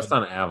got Just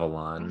them. on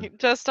Avalon.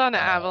 Just on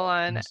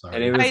Avalon. I'm sorry.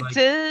 And it was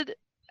like,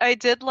 I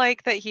did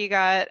like that he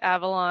got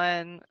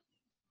Avalon.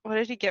 What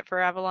did he get for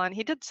Avalon?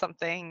 He did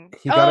something.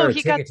 he got her a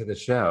he ticket to the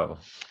show.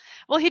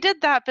 Well, he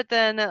did that, but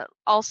then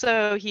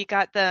also he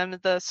got them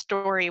the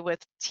story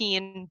with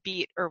Teen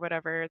Beat or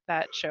whatever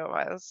that show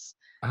was.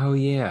 Oh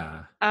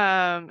yeah.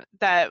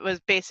 That was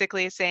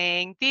basically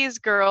saying these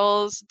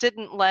girls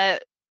didn't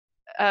let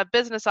a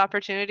business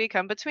opportunity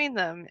come between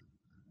them.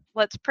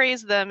 Let's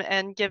praise them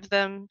and give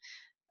them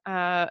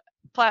a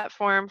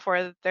platform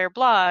for their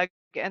blog.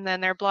 And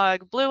then their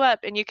blog blew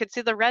up, and you could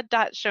see the red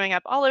dots showing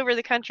up all over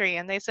the country.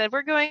 And they said,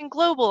 "We're going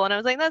global." And I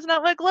was like, "That's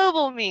not what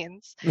global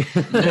means." But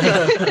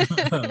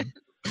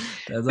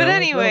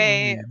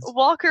anyway,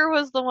 Walker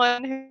was the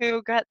one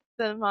who got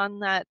them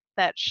on that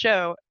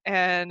show,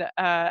 and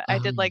I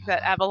did like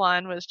that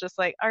Avalon was just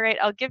like, "All right,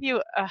 I'll give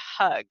you a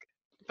hug,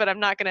 but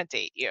I'm not gonna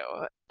date you."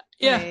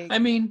 Yeah, Like- I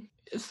mean,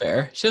 it's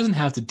fair. She doesn't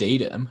have to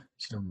date him.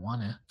 She doesn't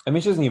want to. I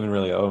mean, she doesn't even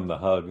really owe him the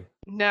hug.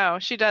 No,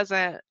 she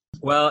doesn't.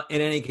 Well,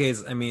 in any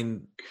case, I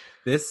mean,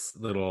 this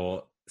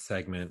little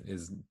segment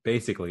is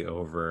basically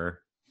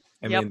over.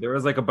 I Yep. mean, there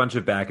was like a bunch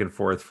of back and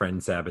forth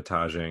friend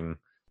sabotaging.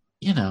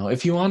 You know,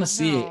 if you want to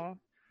see it, No.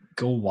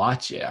 go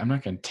watch it. I'm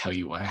not going to tell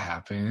you what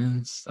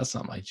happens. That's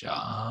not my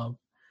job.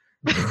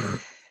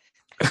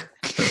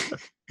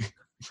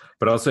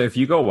 But also, if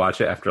you go watch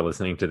it after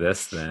listening to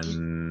this,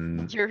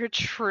 then You're a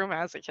true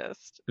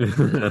masochist.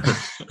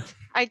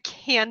 I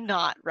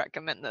cannot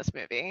recommend this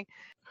movie.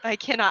 I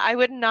cannot. I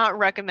would not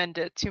recommend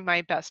it to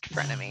my best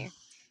frenemy.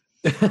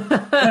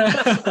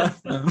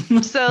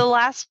 So the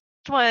last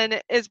one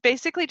is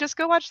basically just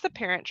go watch The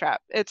Parent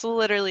Trap. It's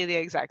literally the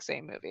exact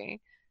same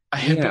movie. I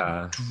have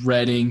Yeah. been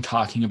dreading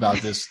talking about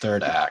this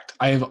third act.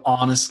 I have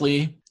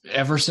honestly,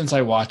 ever since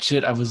I watched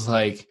it, I was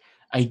like,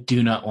 I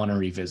do not want to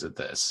revisit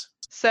this.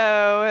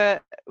 So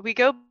we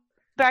go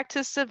back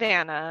to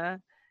Savannah,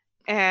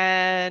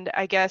 and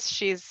I guess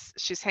she's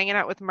hanging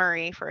out with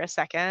Murray for a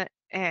second,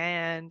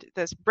 and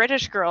this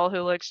British girl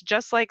who looks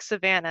just like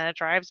Savannah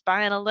drives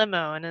by in a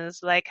limo and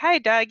is like, "Hi,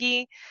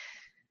 doggy."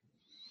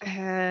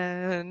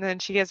 And then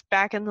she gets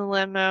back in the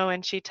limo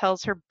and she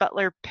tells her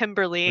butler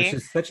Pemberley, Which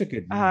is such a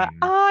good name.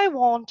 "I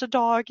want a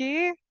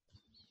doggy."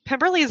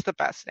 Pemberley is the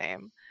best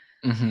name.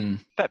 Mm-hmm.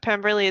 But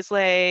Pemberley is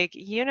like,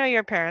 "You know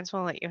your parents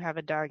won't let you have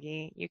a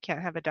doggy. You can't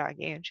have a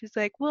doggy." And she's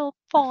like, "Well,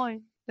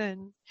 fine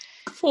then."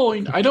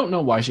 Fine. I don't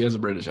know why she has a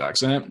British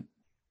accent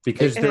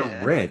Because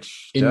they're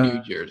rich. in duh.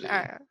 New Jersey.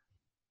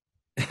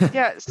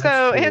 Yeah.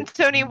 So, true.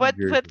 Anthony, New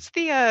Jersey. what's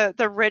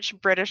the rich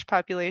British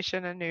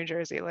population in New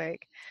Jersey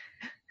like?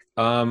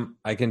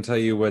 I can tell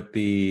you what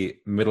the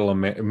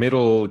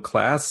middle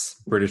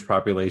class British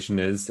population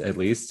is, at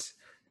least.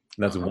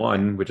 And that's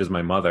one, which is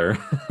my mother.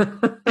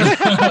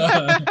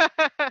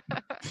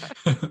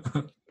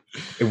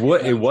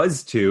 It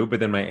was two, but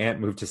then my aunt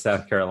moved to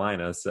South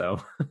Carolina,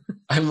 so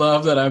I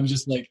love that I'm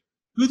just like,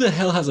 who the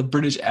hell has a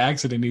British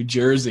accent in New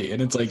Jersey?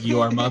 And it's like,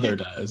 your mother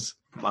does.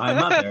 my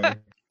mother.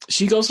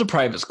 She goes to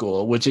private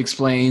school, which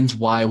explains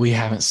why we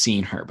haven't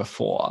seen her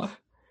before.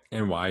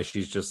 And why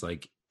she's just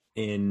like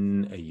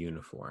in a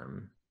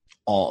uniform.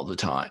 all the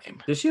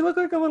time. Does she look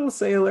like a little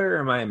sailor, or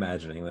am I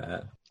imagining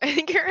that? I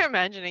think you're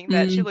imagining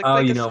that she looked Oh,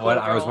 like you a know what?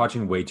 I was schoolgirl.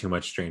 watching way too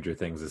much Stranger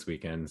Things this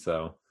weekend,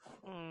 so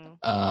Mm.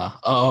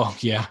 Oh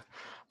yeah,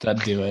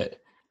 that'd do it.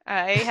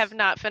 I have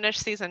not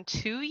finished season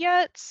 2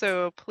 yet,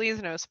 so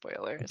please no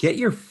spoilers. get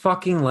your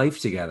fucking life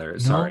together. No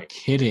Sorry.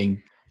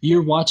 kidding.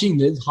 You're watching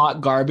this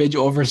hot garbage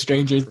over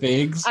Stranger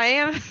Things? I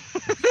am.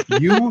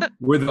 You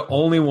were the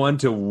only one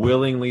to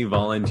willingly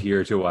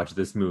volunteer to watch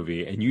this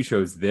movie, and you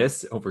chose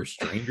this over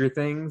Stranger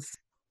Things?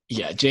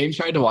 Yeah, James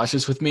tried to watch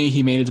this with me.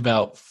 He made it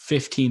about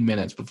 15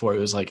 minutes before he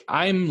was like,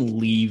 I'm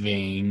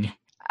leaving.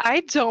 I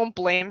don't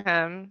blame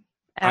him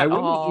I at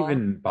wouldn't all.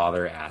 even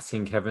bother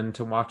asking Kevin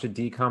to watch a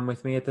DCOM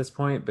with me at this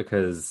point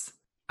because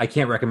I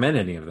can't recommend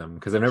any of them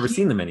because I've never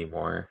seen them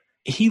anymore.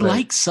 He But-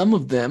 likes some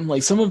of them.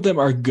 Like, some of them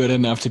are good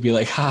enough to be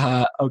like,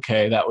 haha,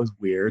 okay, that was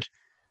weird.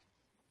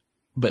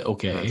 But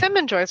okay. Tim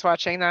enjoys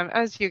watching them,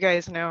 as you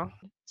guys know.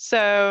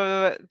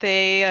 So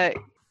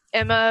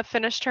Emma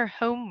finished her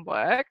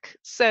homework,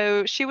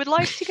 so she would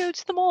like to go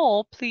to the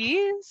mall,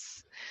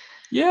 please.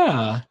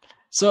 Yeah.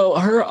 So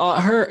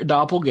her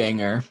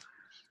doppelganger,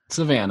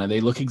 Savannah,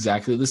 they look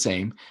exactly the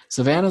same.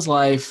 Savannah's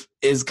life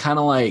is kind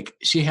of like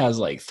she has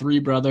like 3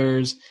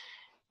 brothers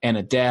and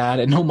a dad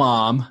and no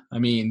mom. I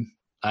mean,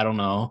 I don't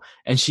know.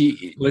 And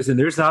she, Listen,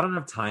 there's not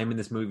enough time in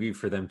this movie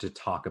for them to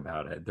talk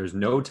about it. There's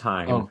no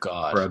time oh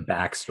God. for a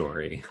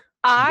backstory.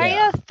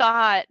 I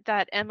thought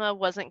that Emma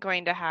wasn't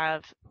going to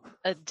have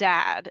a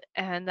dad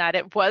and that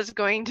it was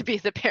going to be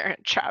the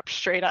Parent Trap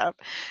straight up.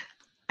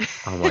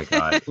 Oh my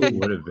God, it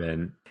would have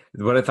been.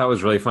 What I thought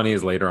was really funny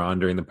is later on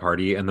during the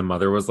party, and the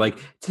mother was like,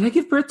 "Did I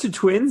give birth to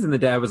twins?" And the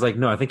dad was like,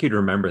 "No, I think you'd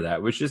remember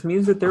that," which just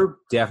means that they're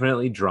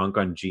definitely drunk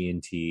on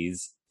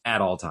G&Ts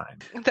at all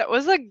times. That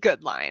was a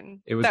good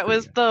line. It was That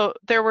pretty was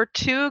there were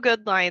 2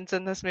 good lines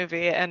in this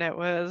movie, and it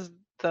was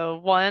the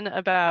one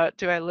about,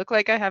 do I look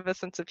like I have a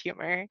sense of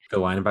humor? The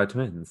line about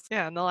twins.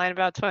 Yeah, and the line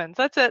about twins.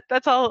 That's it.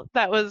 That's all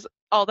that was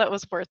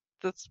worth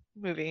this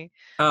movie.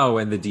 Oh,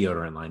 and the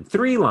deodorant line.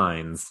 3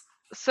 lines.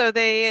 So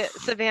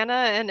Savannah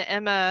and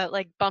Emma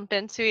like bump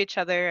into each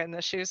other in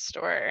the shoe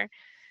store,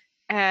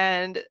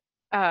 and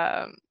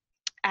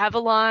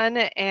Avalon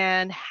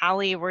and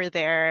Hallie were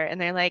there,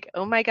 and they're like,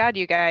 "Oh my God,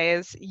 you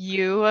guys,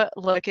 you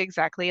look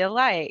exactly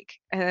alike."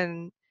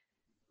 And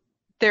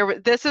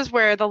this is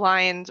where the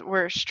lines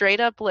were straight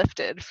up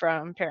lifted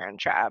from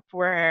Parent Trap,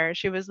 where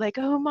she was like,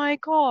 "Oh my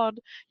God,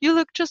 you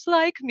look just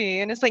like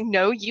me," and it's like,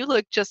 "No, you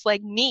look just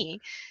like me."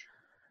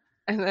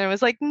 And then it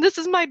was like, "This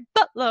is my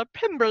butler,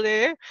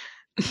 Pemberley."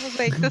 I was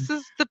like, "This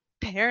is the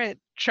Parent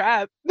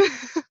Trap."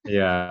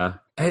 Yeah.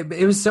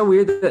 It was so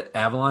weird that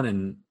Avalon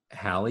and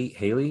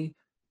Haley,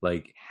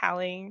 like,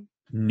 Hallie.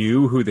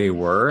 knew who they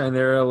were, and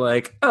they were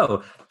like,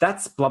 "Oh,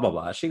 that's blah blah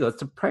blah. She goes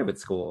to private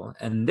school,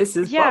 and this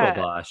is blah Yeah.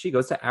 blah blah. She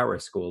goes to our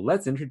school.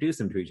 Let's introduce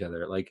them to each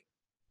other." Like,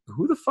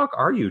 who the fuck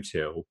are you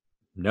two?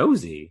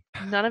 Nosy.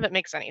 None of it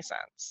makes any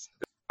sense.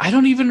 I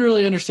don't even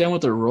really understand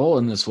what their role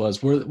in this was.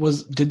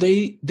 Did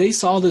they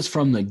saw this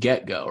from the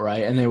get-go,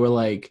 right? And they were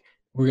like,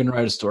 we're going to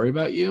write a story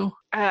about you?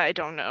 I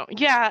don't know.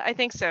 Yeah, I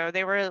think so.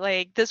 They were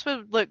like, "This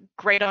would look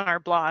great on our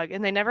blog,"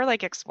 and they never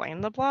like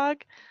explained the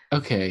blog.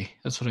 Okay,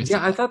 that's what I Yeah,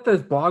 said. I thought the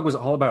blog was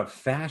all about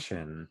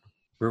fashion,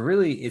 but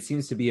really, it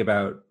seems to be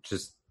about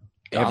just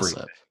Gossip,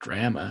 everything.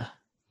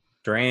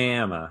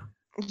 drama.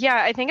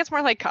 Yeah, I think it's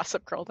more like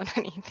Gossip Girl than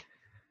anything.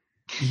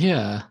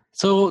 Yeah.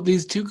 So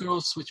these 2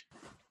 girls switch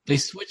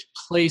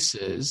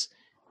places,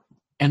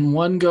 and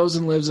one goes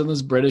and lives in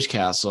this British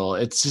castle.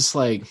 It's just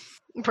like,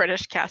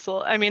 British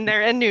Castle. I mean,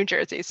 they're in New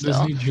Jersey there's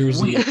still. New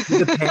Jersey. Wait,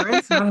 do the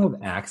parents not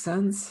have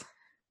accents?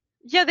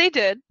 Yeah, they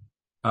did.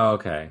 Oh,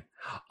 okay.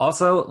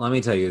 Also, let me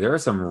tell you, there are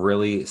some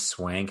really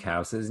swank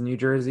houses in New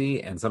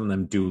Jersey, and some of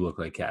them do look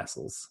like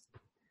castles.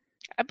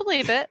 I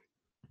believe it.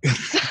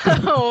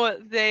 So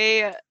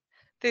they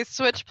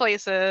switch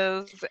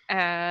places,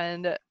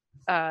 and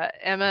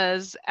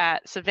Emma's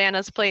at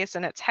Savannah's place,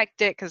 and it's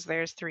hectic because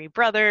there's 3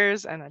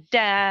 brothers and a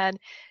dad,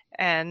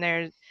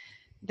 and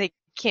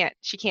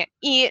she can't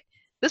eat.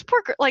 This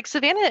poor girl, like,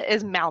 Savannah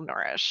is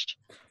malnourished.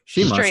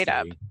 She must Straight be.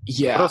 up.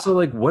 Yeah. But also,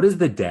 like, what does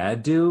the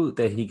dad do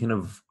that he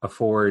can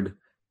afford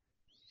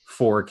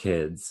 4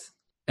 kids?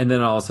 And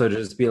then also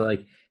just be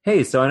like,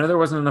 "Hey, so I know there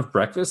wasn't enough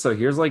breakfast, so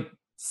here's like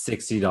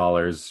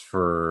 $60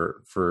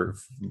 for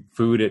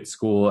food at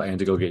school and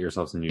to go get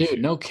yourself some new Dude, shoes."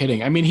 no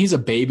kidding. I mean, he's a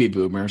baby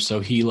boomer,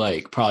 so he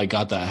like probably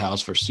got that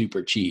house for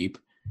super cheap.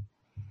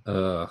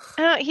 Ugh.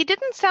 He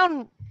didn't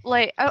sound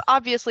like,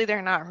 obviously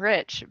they're not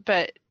rich,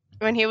 but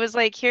when he was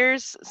like,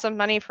 "Here's some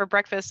money for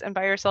breakfast and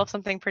buy yourself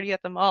something pretty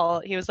at the mall,"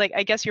 he was like,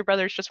 "I guess your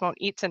brothers just won't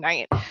eat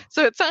tonight."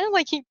 So it sounded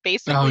like he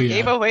basically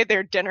gave away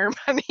their dinner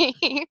money.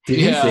 Did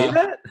he Yeah. say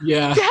that?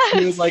 Yeah. Yes!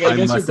 He was like, I I guess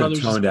your must have brother's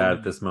just toned out fine.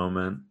 at this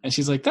moment. And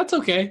she's like, that's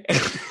okay.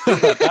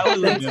 That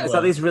was a Thanks. good I saw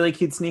one. these really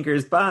cute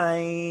sneakers.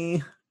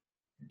 Bye.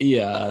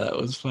 Yeah, that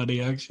was funny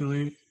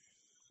actually.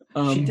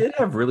 She did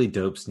have really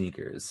dope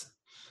sneakers.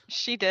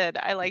 She did.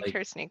 I liked Like,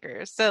 her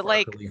sneakers. The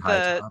like sparkly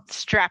high the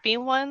tops.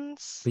 strappy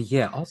ones. But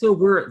yeah, also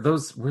were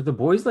the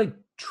boys like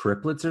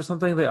triplets or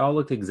something. They all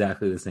looked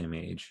exactly the same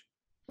age.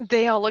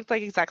 They all looked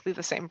like exactly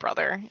the same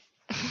brother.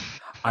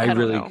 I don't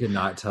really know. could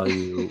not tell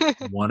you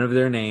one of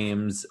their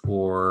names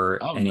or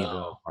Oh, any no. of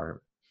them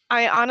apart.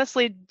 I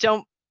honestly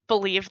don't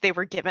believe they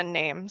were given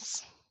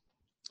names.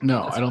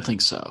 No, That's I don't fine.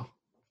 think so.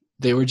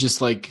 They were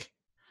just like,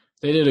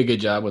 they did a good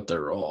job with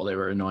their role. They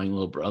were annoying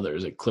little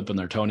brothers, like clipping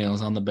their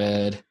toenails on the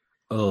bed.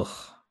 Ugh.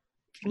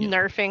 Yeah.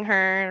 Nerfing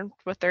her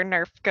with their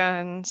Nerf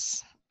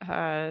guns,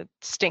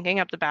 stinking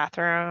up the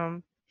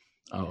bathroom.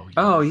 Oh, yeah.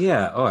 Oh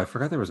yeah. Oh, I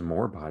forgot there was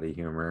more body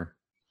humor.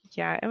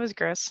 Yeah, it was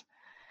gross.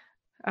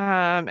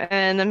 And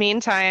in the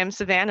meantime,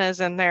 Savannah's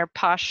in their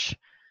posh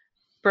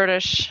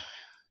British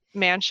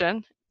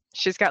mansion.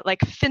 She's got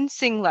like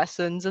fencing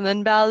lessons and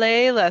then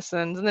ballet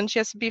lessons, and then she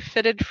has to be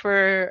fitted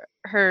for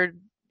her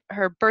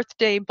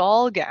birthday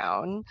ball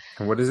gown.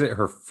 And what is it?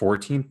 Her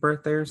 14th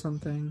birthday or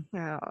something? I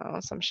don't know,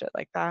 some shit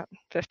like that.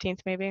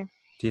 15th maybe.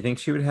 Do you think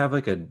she would have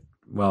like a?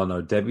 Well,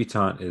 no.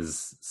 Debutante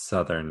is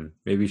Southern.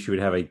 Maybe she would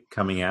have a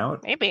coming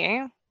out.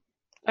 Maybe.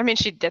 I mean,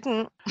 she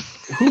didn't.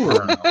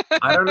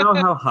 I don't know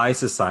how high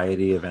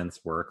society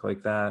events work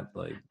like that.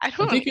 Like, I I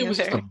don't think it was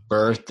just either. a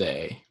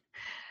birthday.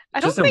 I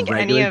don't just a think any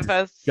regular of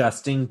us.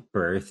 disgusting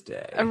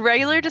birthday. A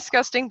regular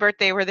disgusting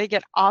birthday where they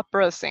get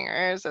opera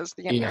singers as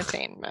the Yeah.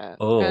 entertainment.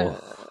 Oh.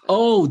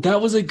 Oh,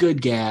 that was a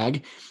good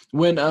gag.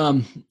 When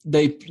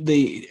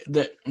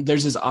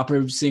there's this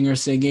opera singer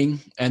singing,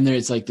 and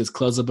there's like this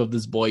close up of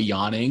this boy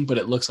yawning, but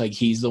it looks like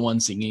he's the one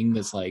singing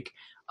this like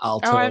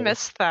alto. Oh, I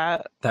missed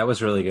that. That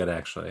was really good,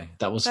 actually.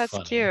 That was That's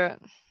funny. cute.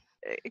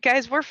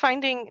 Guys, we're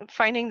finding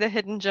the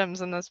hidden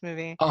gems in this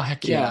movie. Oh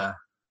heck yeah!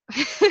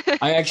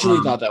 I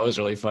actually thought that was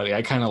really funny.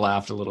 I kind of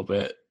laughed a little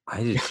bit.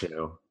 I did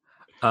too.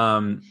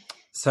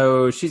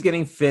 So she's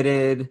getting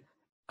fitted.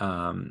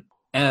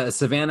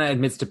 Savannah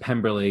admits to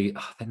Pemberley,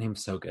 oh, that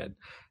name's so good,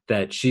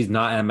 that she's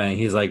not Emma. And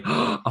he's like,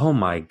 oh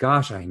my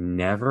gosh, I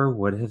never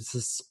would have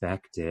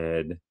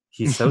suspected.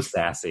 He's so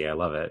sassy. I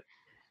love it.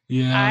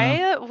 Yeah.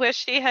 I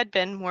wish he had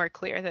been more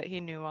clear that he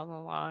knew all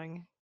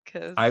along.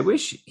 Cause I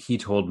wish he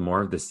told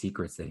more of the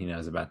secrets that he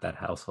knows about that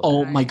household.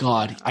 Oh my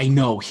God, I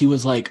know. He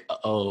was like,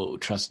 oh,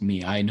 trust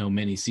me, I know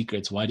many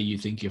secrets. Why do you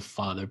think your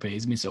father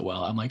pays me so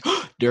well? I'm like,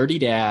 dirty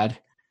dad.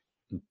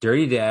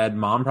 Dirty dad.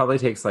 Mom probably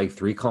takes like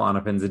 3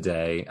 Klonopins a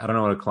day. I don't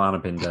know what a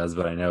Klonopin does,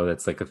 but I know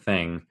that's like a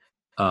thing.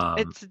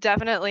 It's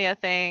definitely a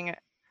thing.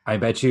 I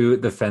bet you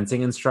the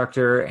fencing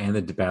instructor and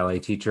the ballet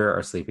teacher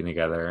are sleeping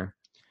together.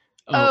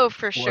 Oh,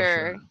 for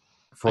sure.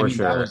 For I mean,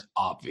 sure. That was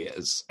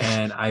obvious.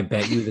 And I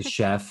bet you the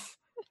chef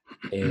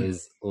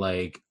is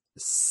like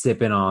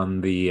sipping on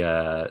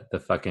the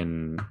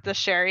fucking The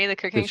sherry, the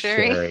cooking the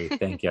sherry.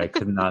 Thank you. I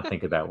could not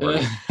think of that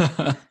word.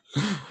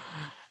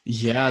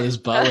 Yeah, this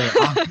butler.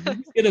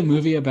 Get a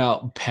movie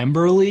about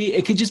Pemberley.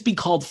 It could just be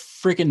called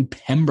freaking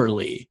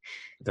Pemberley.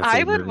 That's I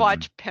a would really-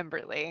 watch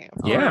Pemberley.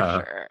 For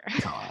Yeah. sure.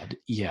 God,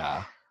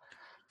 yeah.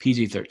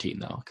 PG-13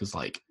 though, because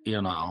like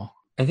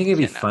I think it'd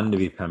be You know. fun to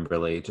be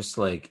Pemberley. Just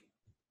like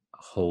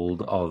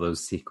hold all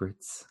those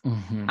secrets.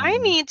 mhm. I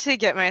need to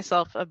get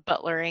myself a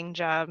butlering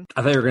job.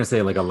 I thought you were gonna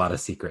say like a lot of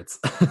secrets.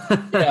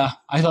 Yeah,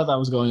 I thought that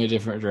was going a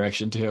different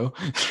direction too.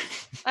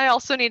 I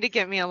also need to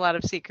get me a lot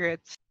of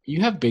secrets.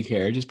 You have big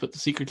hair. Just put the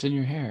secrets in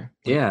your hair.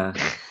 Yeah.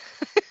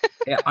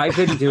 Yeah, I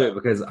couldn't do it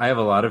because I have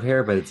a lot of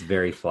hair, but it's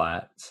very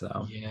flat.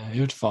 So, Yeah, it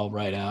would fall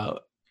right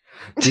out.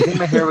 do you think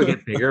my hair would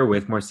get bigger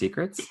with more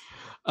secrets?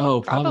 Oh,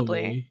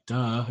 Probably. probably.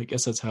 Duh. I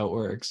guess that's how it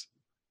works.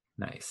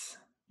 Nice.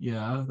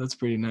 Yeah, that's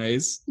pretty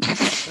nice.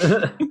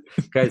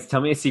 Guys,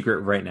 tell me a secret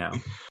right now.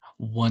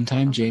 One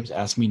time, James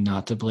asked me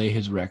not to play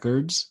his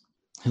records,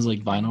 his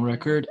like vinyl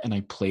record, and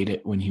I played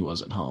it when he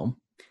wasn't home.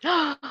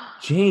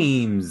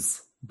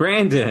 James,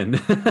 Brandon.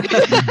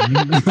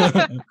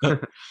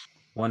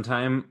 One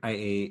time I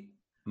ate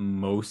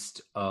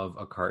most of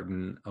a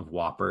carton of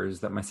Whoppers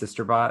that my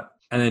sister bought.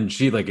 And then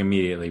she like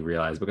immediately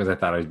realized because I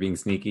thought I was being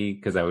sneaky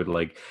because I would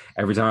like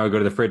every time I would go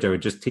to the fridge, I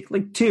would just take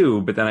like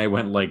 2, but then I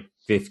went like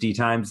 50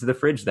 times to the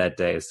fridge that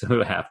day.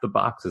 So half the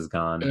box is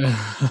gone.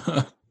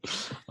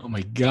 Oh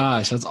my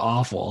gosh, that's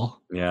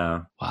awful.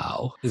 Yeah.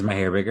 Wow. Is my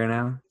hair bigger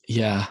now?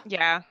 Yeah.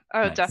 Yeah.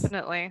 Oh, Nice.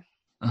 definitely.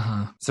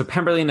 Uh-huh. So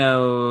Pemberley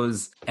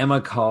knows.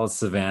 Emma calls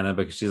Savannah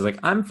because she's like,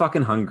 I'm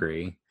fucking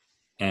hungry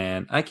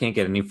and I can't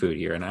get any food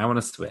here and I want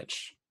to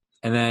switch.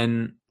 And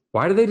then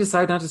why do they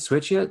decide not to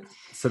switch yet?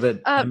 So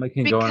that Emma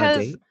can go on a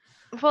date?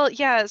 Well,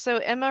 yeah, so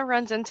Emma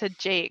runs into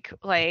Jake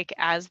like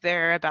as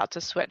they're about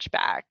to switch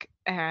back,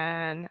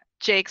 and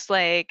Jake's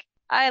like,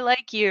 I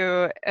like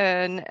you,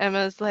 and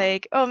Emma's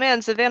like, oh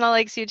man, Savannah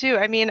likes you too.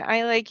 I mean,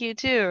 I like you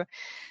too.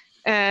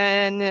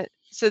 And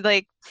so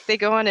like they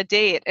go on a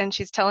date and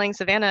she's telling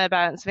Savannah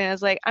about it, and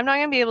Savannah's like, I'm not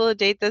gonna be able to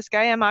date this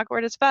guy, I'm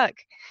awkward as fuck.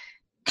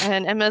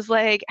 And Emma's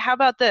like, how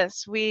about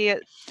this?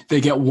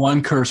 They get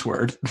one curse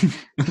word.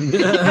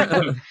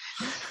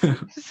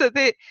 So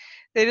they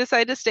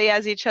decide to stay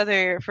as each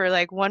other for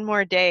like one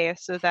more day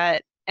so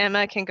that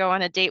Emma can go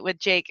on a date with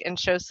Jake and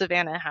show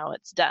Savannah how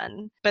it's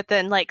done. But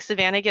then like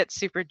Savannah gets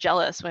super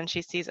jealous when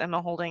she sees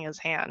Emma holding his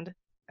hand.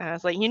 And I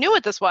was like, you knew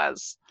what this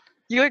was.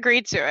 You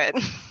agreed to it.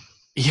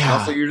 Yeah.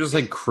 Also, you're just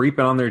like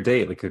creeping on their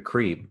date like a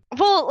creep.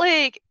 Well,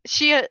 like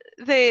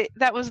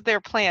that was their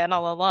plan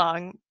all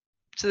along,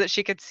 so that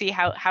she could see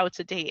how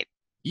to date.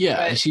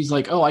 Yeah, and But, she's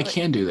like, "Oh, I like-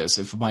 can do this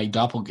if my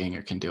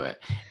doppelganger can do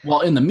it."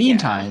 Well, in the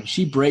meantime,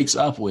 she breaks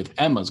up with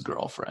Emma's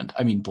boyfriend.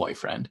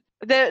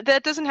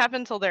 That doesn't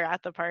happen until they're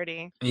at the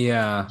party.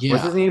 Yeah. Yeah.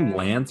 What's his name?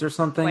 Lance or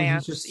something?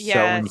 Lance, He's just so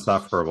yeah.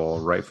 insufferable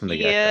right from the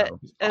He get-go.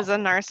 is a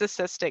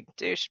narcissistic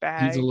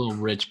douchebag. He's a little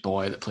rich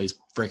boy that plays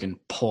freaking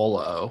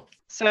polo.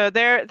 So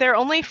their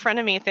only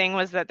frenemy thing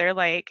was that they're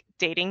like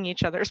dating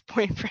each other's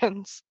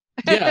boyfriends.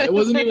 Yeah, it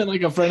wasn't even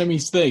like a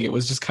frenemies thing. It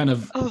was just kind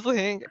of I was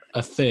like,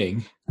 a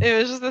thing. it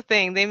was just the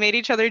thing. They made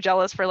each other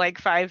jealous for like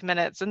 5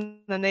 minutes, and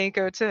then they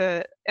go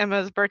to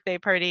Emma's birthday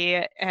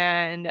party,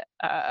 and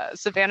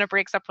Savannah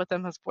breaks up with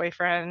Emma's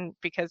boyfriend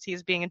because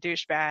he's being a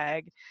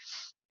douchebag.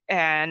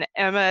 And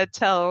Emma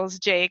tells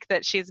Jake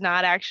that she's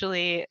not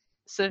actually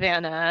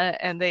Savannah,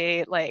 and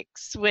they like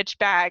switch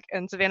back,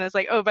 and Savannah's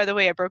like, "Oh, by the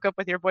way, I broke up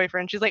with your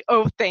boyfriend." She's like,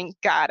 "Oh, thank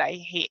God, I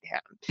hate him."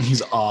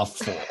 He's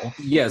awful.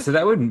 Yeah, so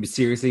that would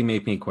seriously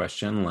make me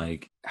question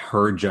like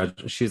her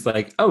judge. She's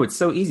like, "Oh, it's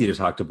so easy to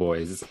talk to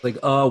boys." It's like,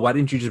 "Oh, why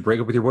didn't you just break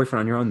up with your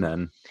boyfriend on your own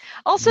then?"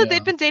 Also, Yeah.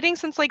 they'd been dating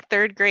since like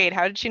 3rd grade.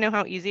 How did she know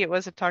how easy it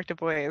was to talk to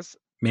boys?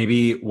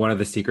 Maybe one of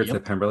the secrets Yep.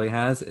 that Pemberley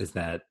has is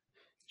that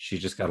she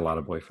just got a lot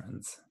of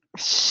boyfriends.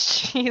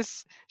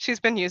 She's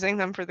been using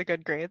them for the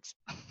good grades.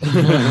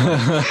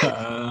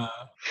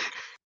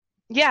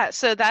 Yeah,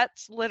 so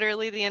that's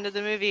literally the end of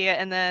the movie,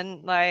 and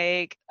then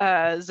like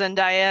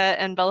Zendaya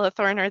and Bella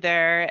Thorne are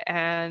there,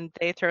 and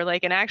they throw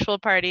like an actual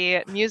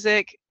party.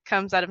 Music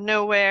comes out of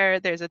nowhere.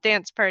 There's a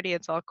dance party.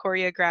 It's all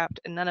choreographed,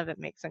 and none of it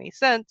makes any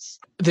sense.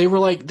 they had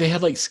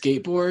like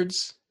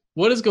skateboards.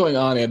 What is going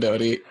on,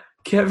 Andoni?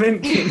 Kevin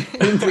came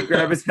in to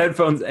grab his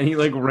headphones and he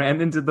like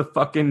ran into the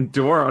fucking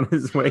door on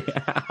his way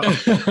out.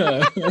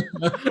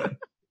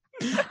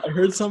 I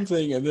heard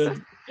something and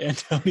then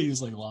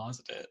Antoni's like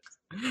lost it.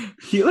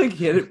 He like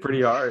hit it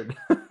pretty hard.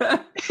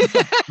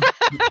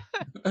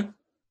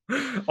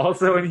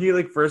 Also, when he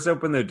like first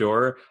opened the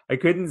door, I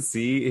couldn't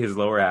see his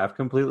lower half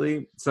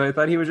completely. So I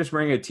thought he was just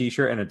wearing a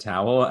t-shirt and a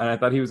towel, and I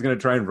thought he was gonna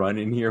try and run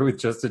in here with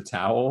just a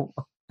towel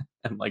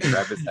and like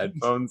grab his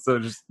headphones. So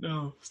just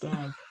No,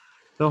 stop.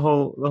 the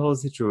whole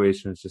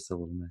situation was just a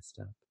little messed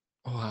up.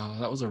 Wow,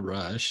 that was a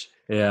rush.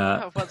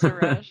 Yeah. That was a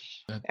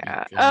rush.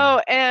 Yeah.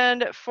 Oh,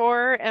 and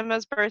for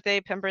Emma's birthday,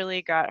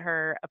 Pemberley got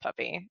her a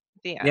puppy.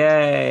 The end.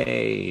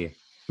 Yay.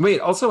 Wait,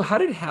 also, how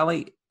did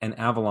Hallie and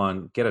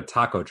Avalon get a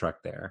taco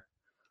truck there?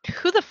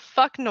 Who the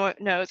fuck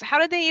knows? How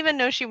did they even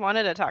know she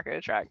wanted a taco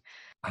truck?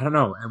 I don't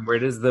know. And where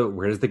does the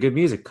good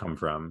music come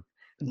from?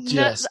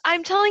 Yes. No,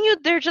 I'm telling you,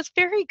 they're just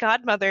fairy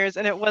godmothers,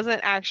 and it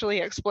wasn't actually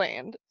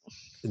explained.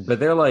 But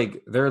they're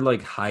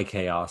like high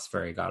chaos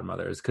fairy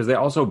godmothers because they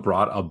also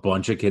brought a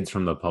bunch of kids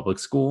from the public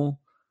school,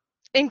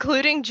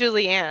 Including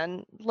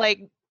Julianne.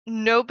 Like,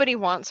 nobody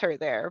wants her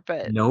there,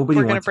 but Nobody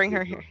we're going to wants bring to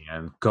her be here.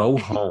 Julianne. Go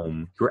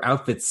home. Your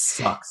outfit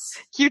sucks.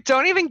 You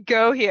don't even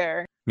go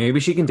here. Maybe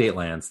she can date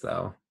Lance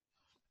though.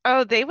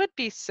 Oh, they would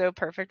be so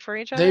perfect for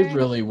each other. They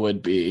really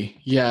would be.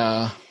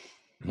 Yeah.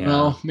 Yeah.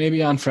 Well,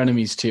 maybe on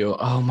Frenemies too.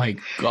 Oh my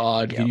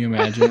God. Can Yep. you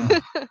imagine?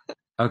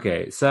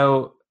 Okay,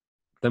 so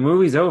the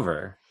movie's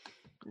over.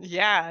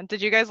 Yeah.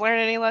 Did you guys learn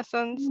any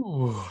lessons?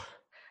 Ooh.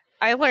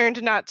 I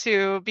learned not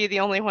to be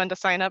the only one to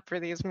sign up for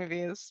these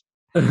movies.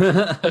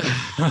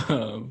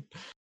 I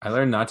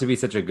learned not to be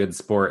such a good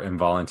sport and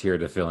volunteer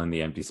to fill in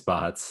the empty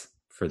spots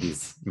for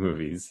these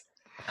movies.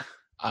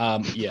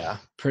 Yeah,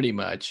 pretty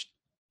much.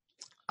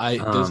 This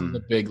is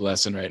a big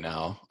lesson right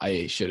now.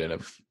 I shouldn't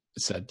have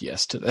said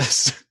yes to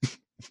this.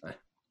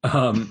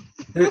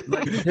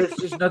 There's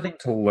just nothing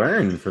to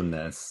learn from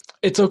this.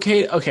 It's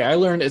okay. Okay, I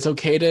learned it's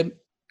okay to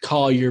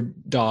call your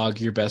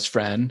dog your best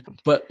friend,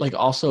 but like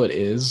also it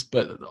is.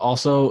 But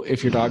also,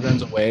 if your dog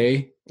runs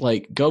away,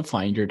 like go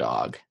find your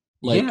dog.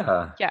 Like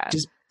Yeah.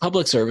 just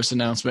public service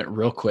announcement,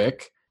 real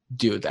quick.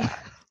 Do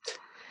that.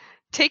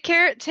 Take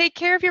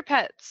care of your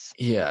pets.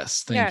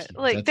 Yes, thank you.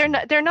 Like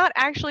they're not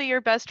actually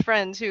your best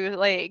friends who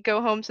like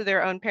go home to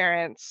their own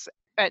parents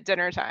at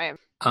dinner time.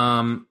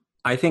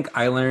 I think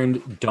I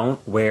learned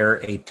don't wear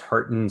a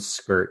tartan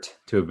skirt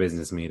to a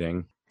business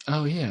meeting.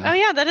 Oh yeah. Oh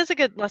yeah, that is a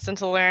good lesson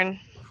to learn.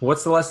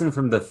 What's the lesson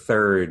from the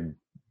third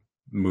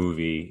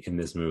movie in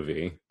this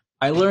movie?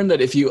 I learned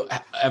that if you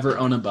ever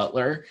own a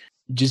butler,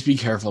 just be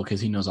careful because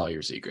he knows all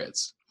your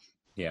secrets.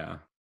 Yeah.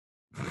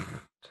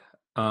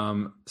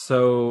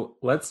 So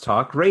let's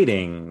talk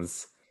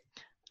ratings.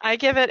 I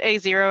give it a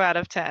 0 out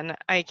of 10.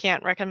 I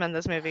can't recommend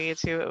this movie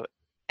to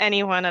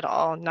anyone at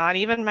all, not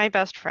even my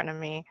best friend and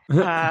me.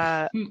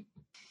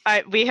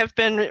 We have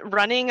been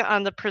running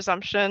on the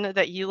presumption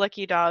that You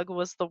Lucky Dog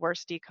was the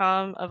worst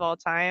decom of all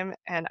time,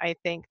 and I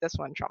think this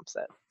one trumps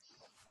it.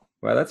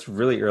 Wow, that's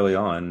really early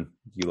on.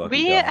 You Lucky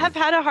We Dog. have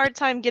had a hard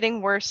time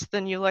getting worse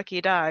than You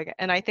Lucky Dog,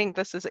 and I think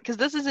this is it, because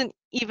this isn't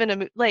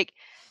even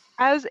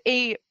as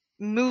a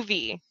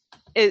movie,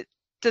 it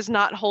does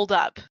not hold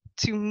up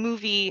to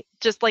movie,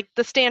 just like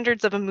the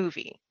standards of a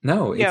movie.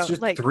 No, it's Yeah,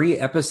 just like- 3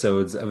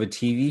 episodes of a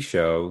TV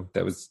show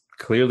that was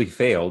clearly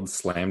failed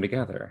slammed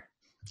together.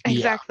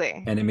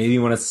 Exactly. And it made me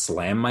want to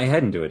slam my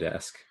head into a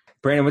desk.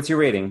 Brandon, what's your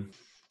rating?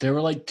 There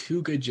were like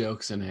 2 good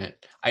jokes in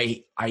it.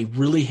 I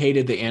really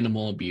hated the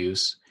animal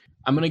abuse.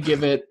 I'm going to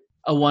give it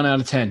a 1 out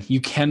of 10.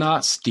 You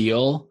cannot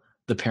steal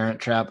The Parent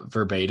Trap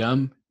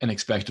verbatim and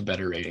expect a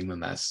better rating than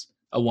this.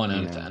 A 1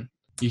 out of 10.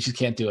 You just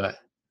can't do it.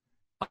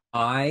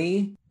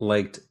 I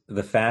liked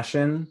the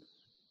fashion.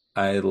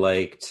 I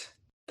liked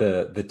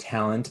the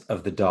talent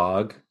of the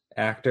dog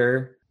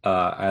actor.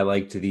 I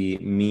liked the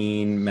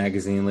mean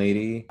magazine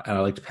lady. And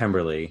I liked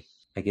Pemberley.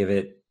 I give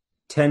it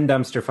 10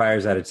 dumpster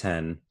fires out of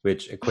 10,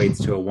 which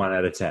equates to a 1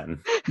 out of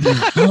 10.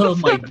 Oh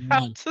my about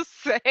God. to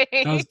say.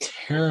 That was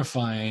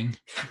terrifying.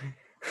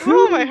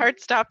 Ooh, my heart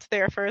stopped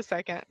there for a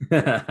second.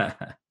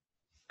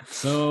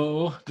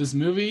 So this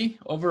movie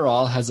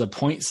overall has a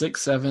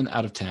 0.67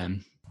 out of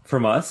 10.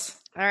 From us?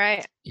 All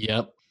right.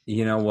 Yep.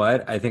 You know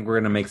what? I think we're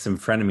going to make some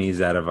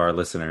frenemies out of our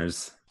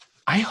listeners.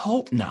 I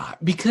hope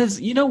not, because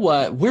you know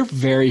what? We're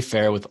very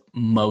fair with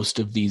most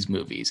of these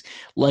movies.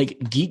 Like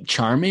Geek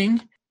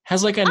Charming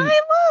has like a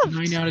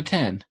 9 out of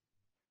 10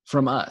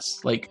 from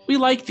us. Like we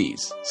like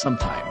these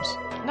sometimes.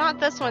 Not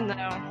this one,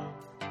 though.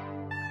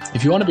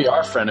 If you want to be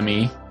our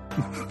frenemy,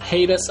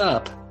 hate us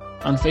up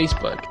on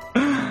Facebook.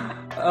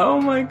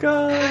 Oh my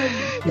God.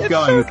 Keep It's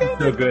going. so This is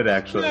so good,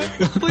 actually.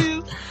 Yeah,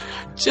 please.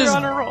 Just You're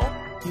on a roll.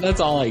 that's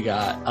all I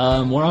got.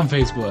 We're on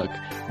Facebook.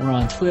 We're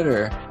on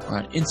Twitter. We're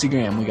on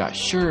Instagram. We got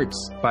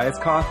shirts. Buy us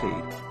coffee.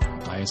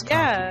 Buy us coffee.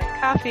 Yeah,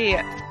 coffee.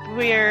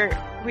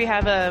 We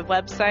have a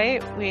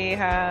website. We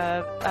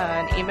have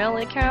an email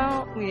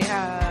account. We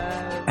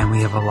have. And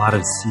we have a lot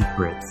of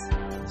secrets.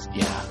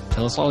 Yeah.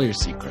 Tell us all your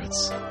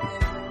secrets.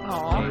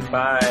 Aw. Bye.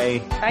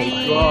 Bye.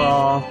 Thank you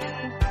all.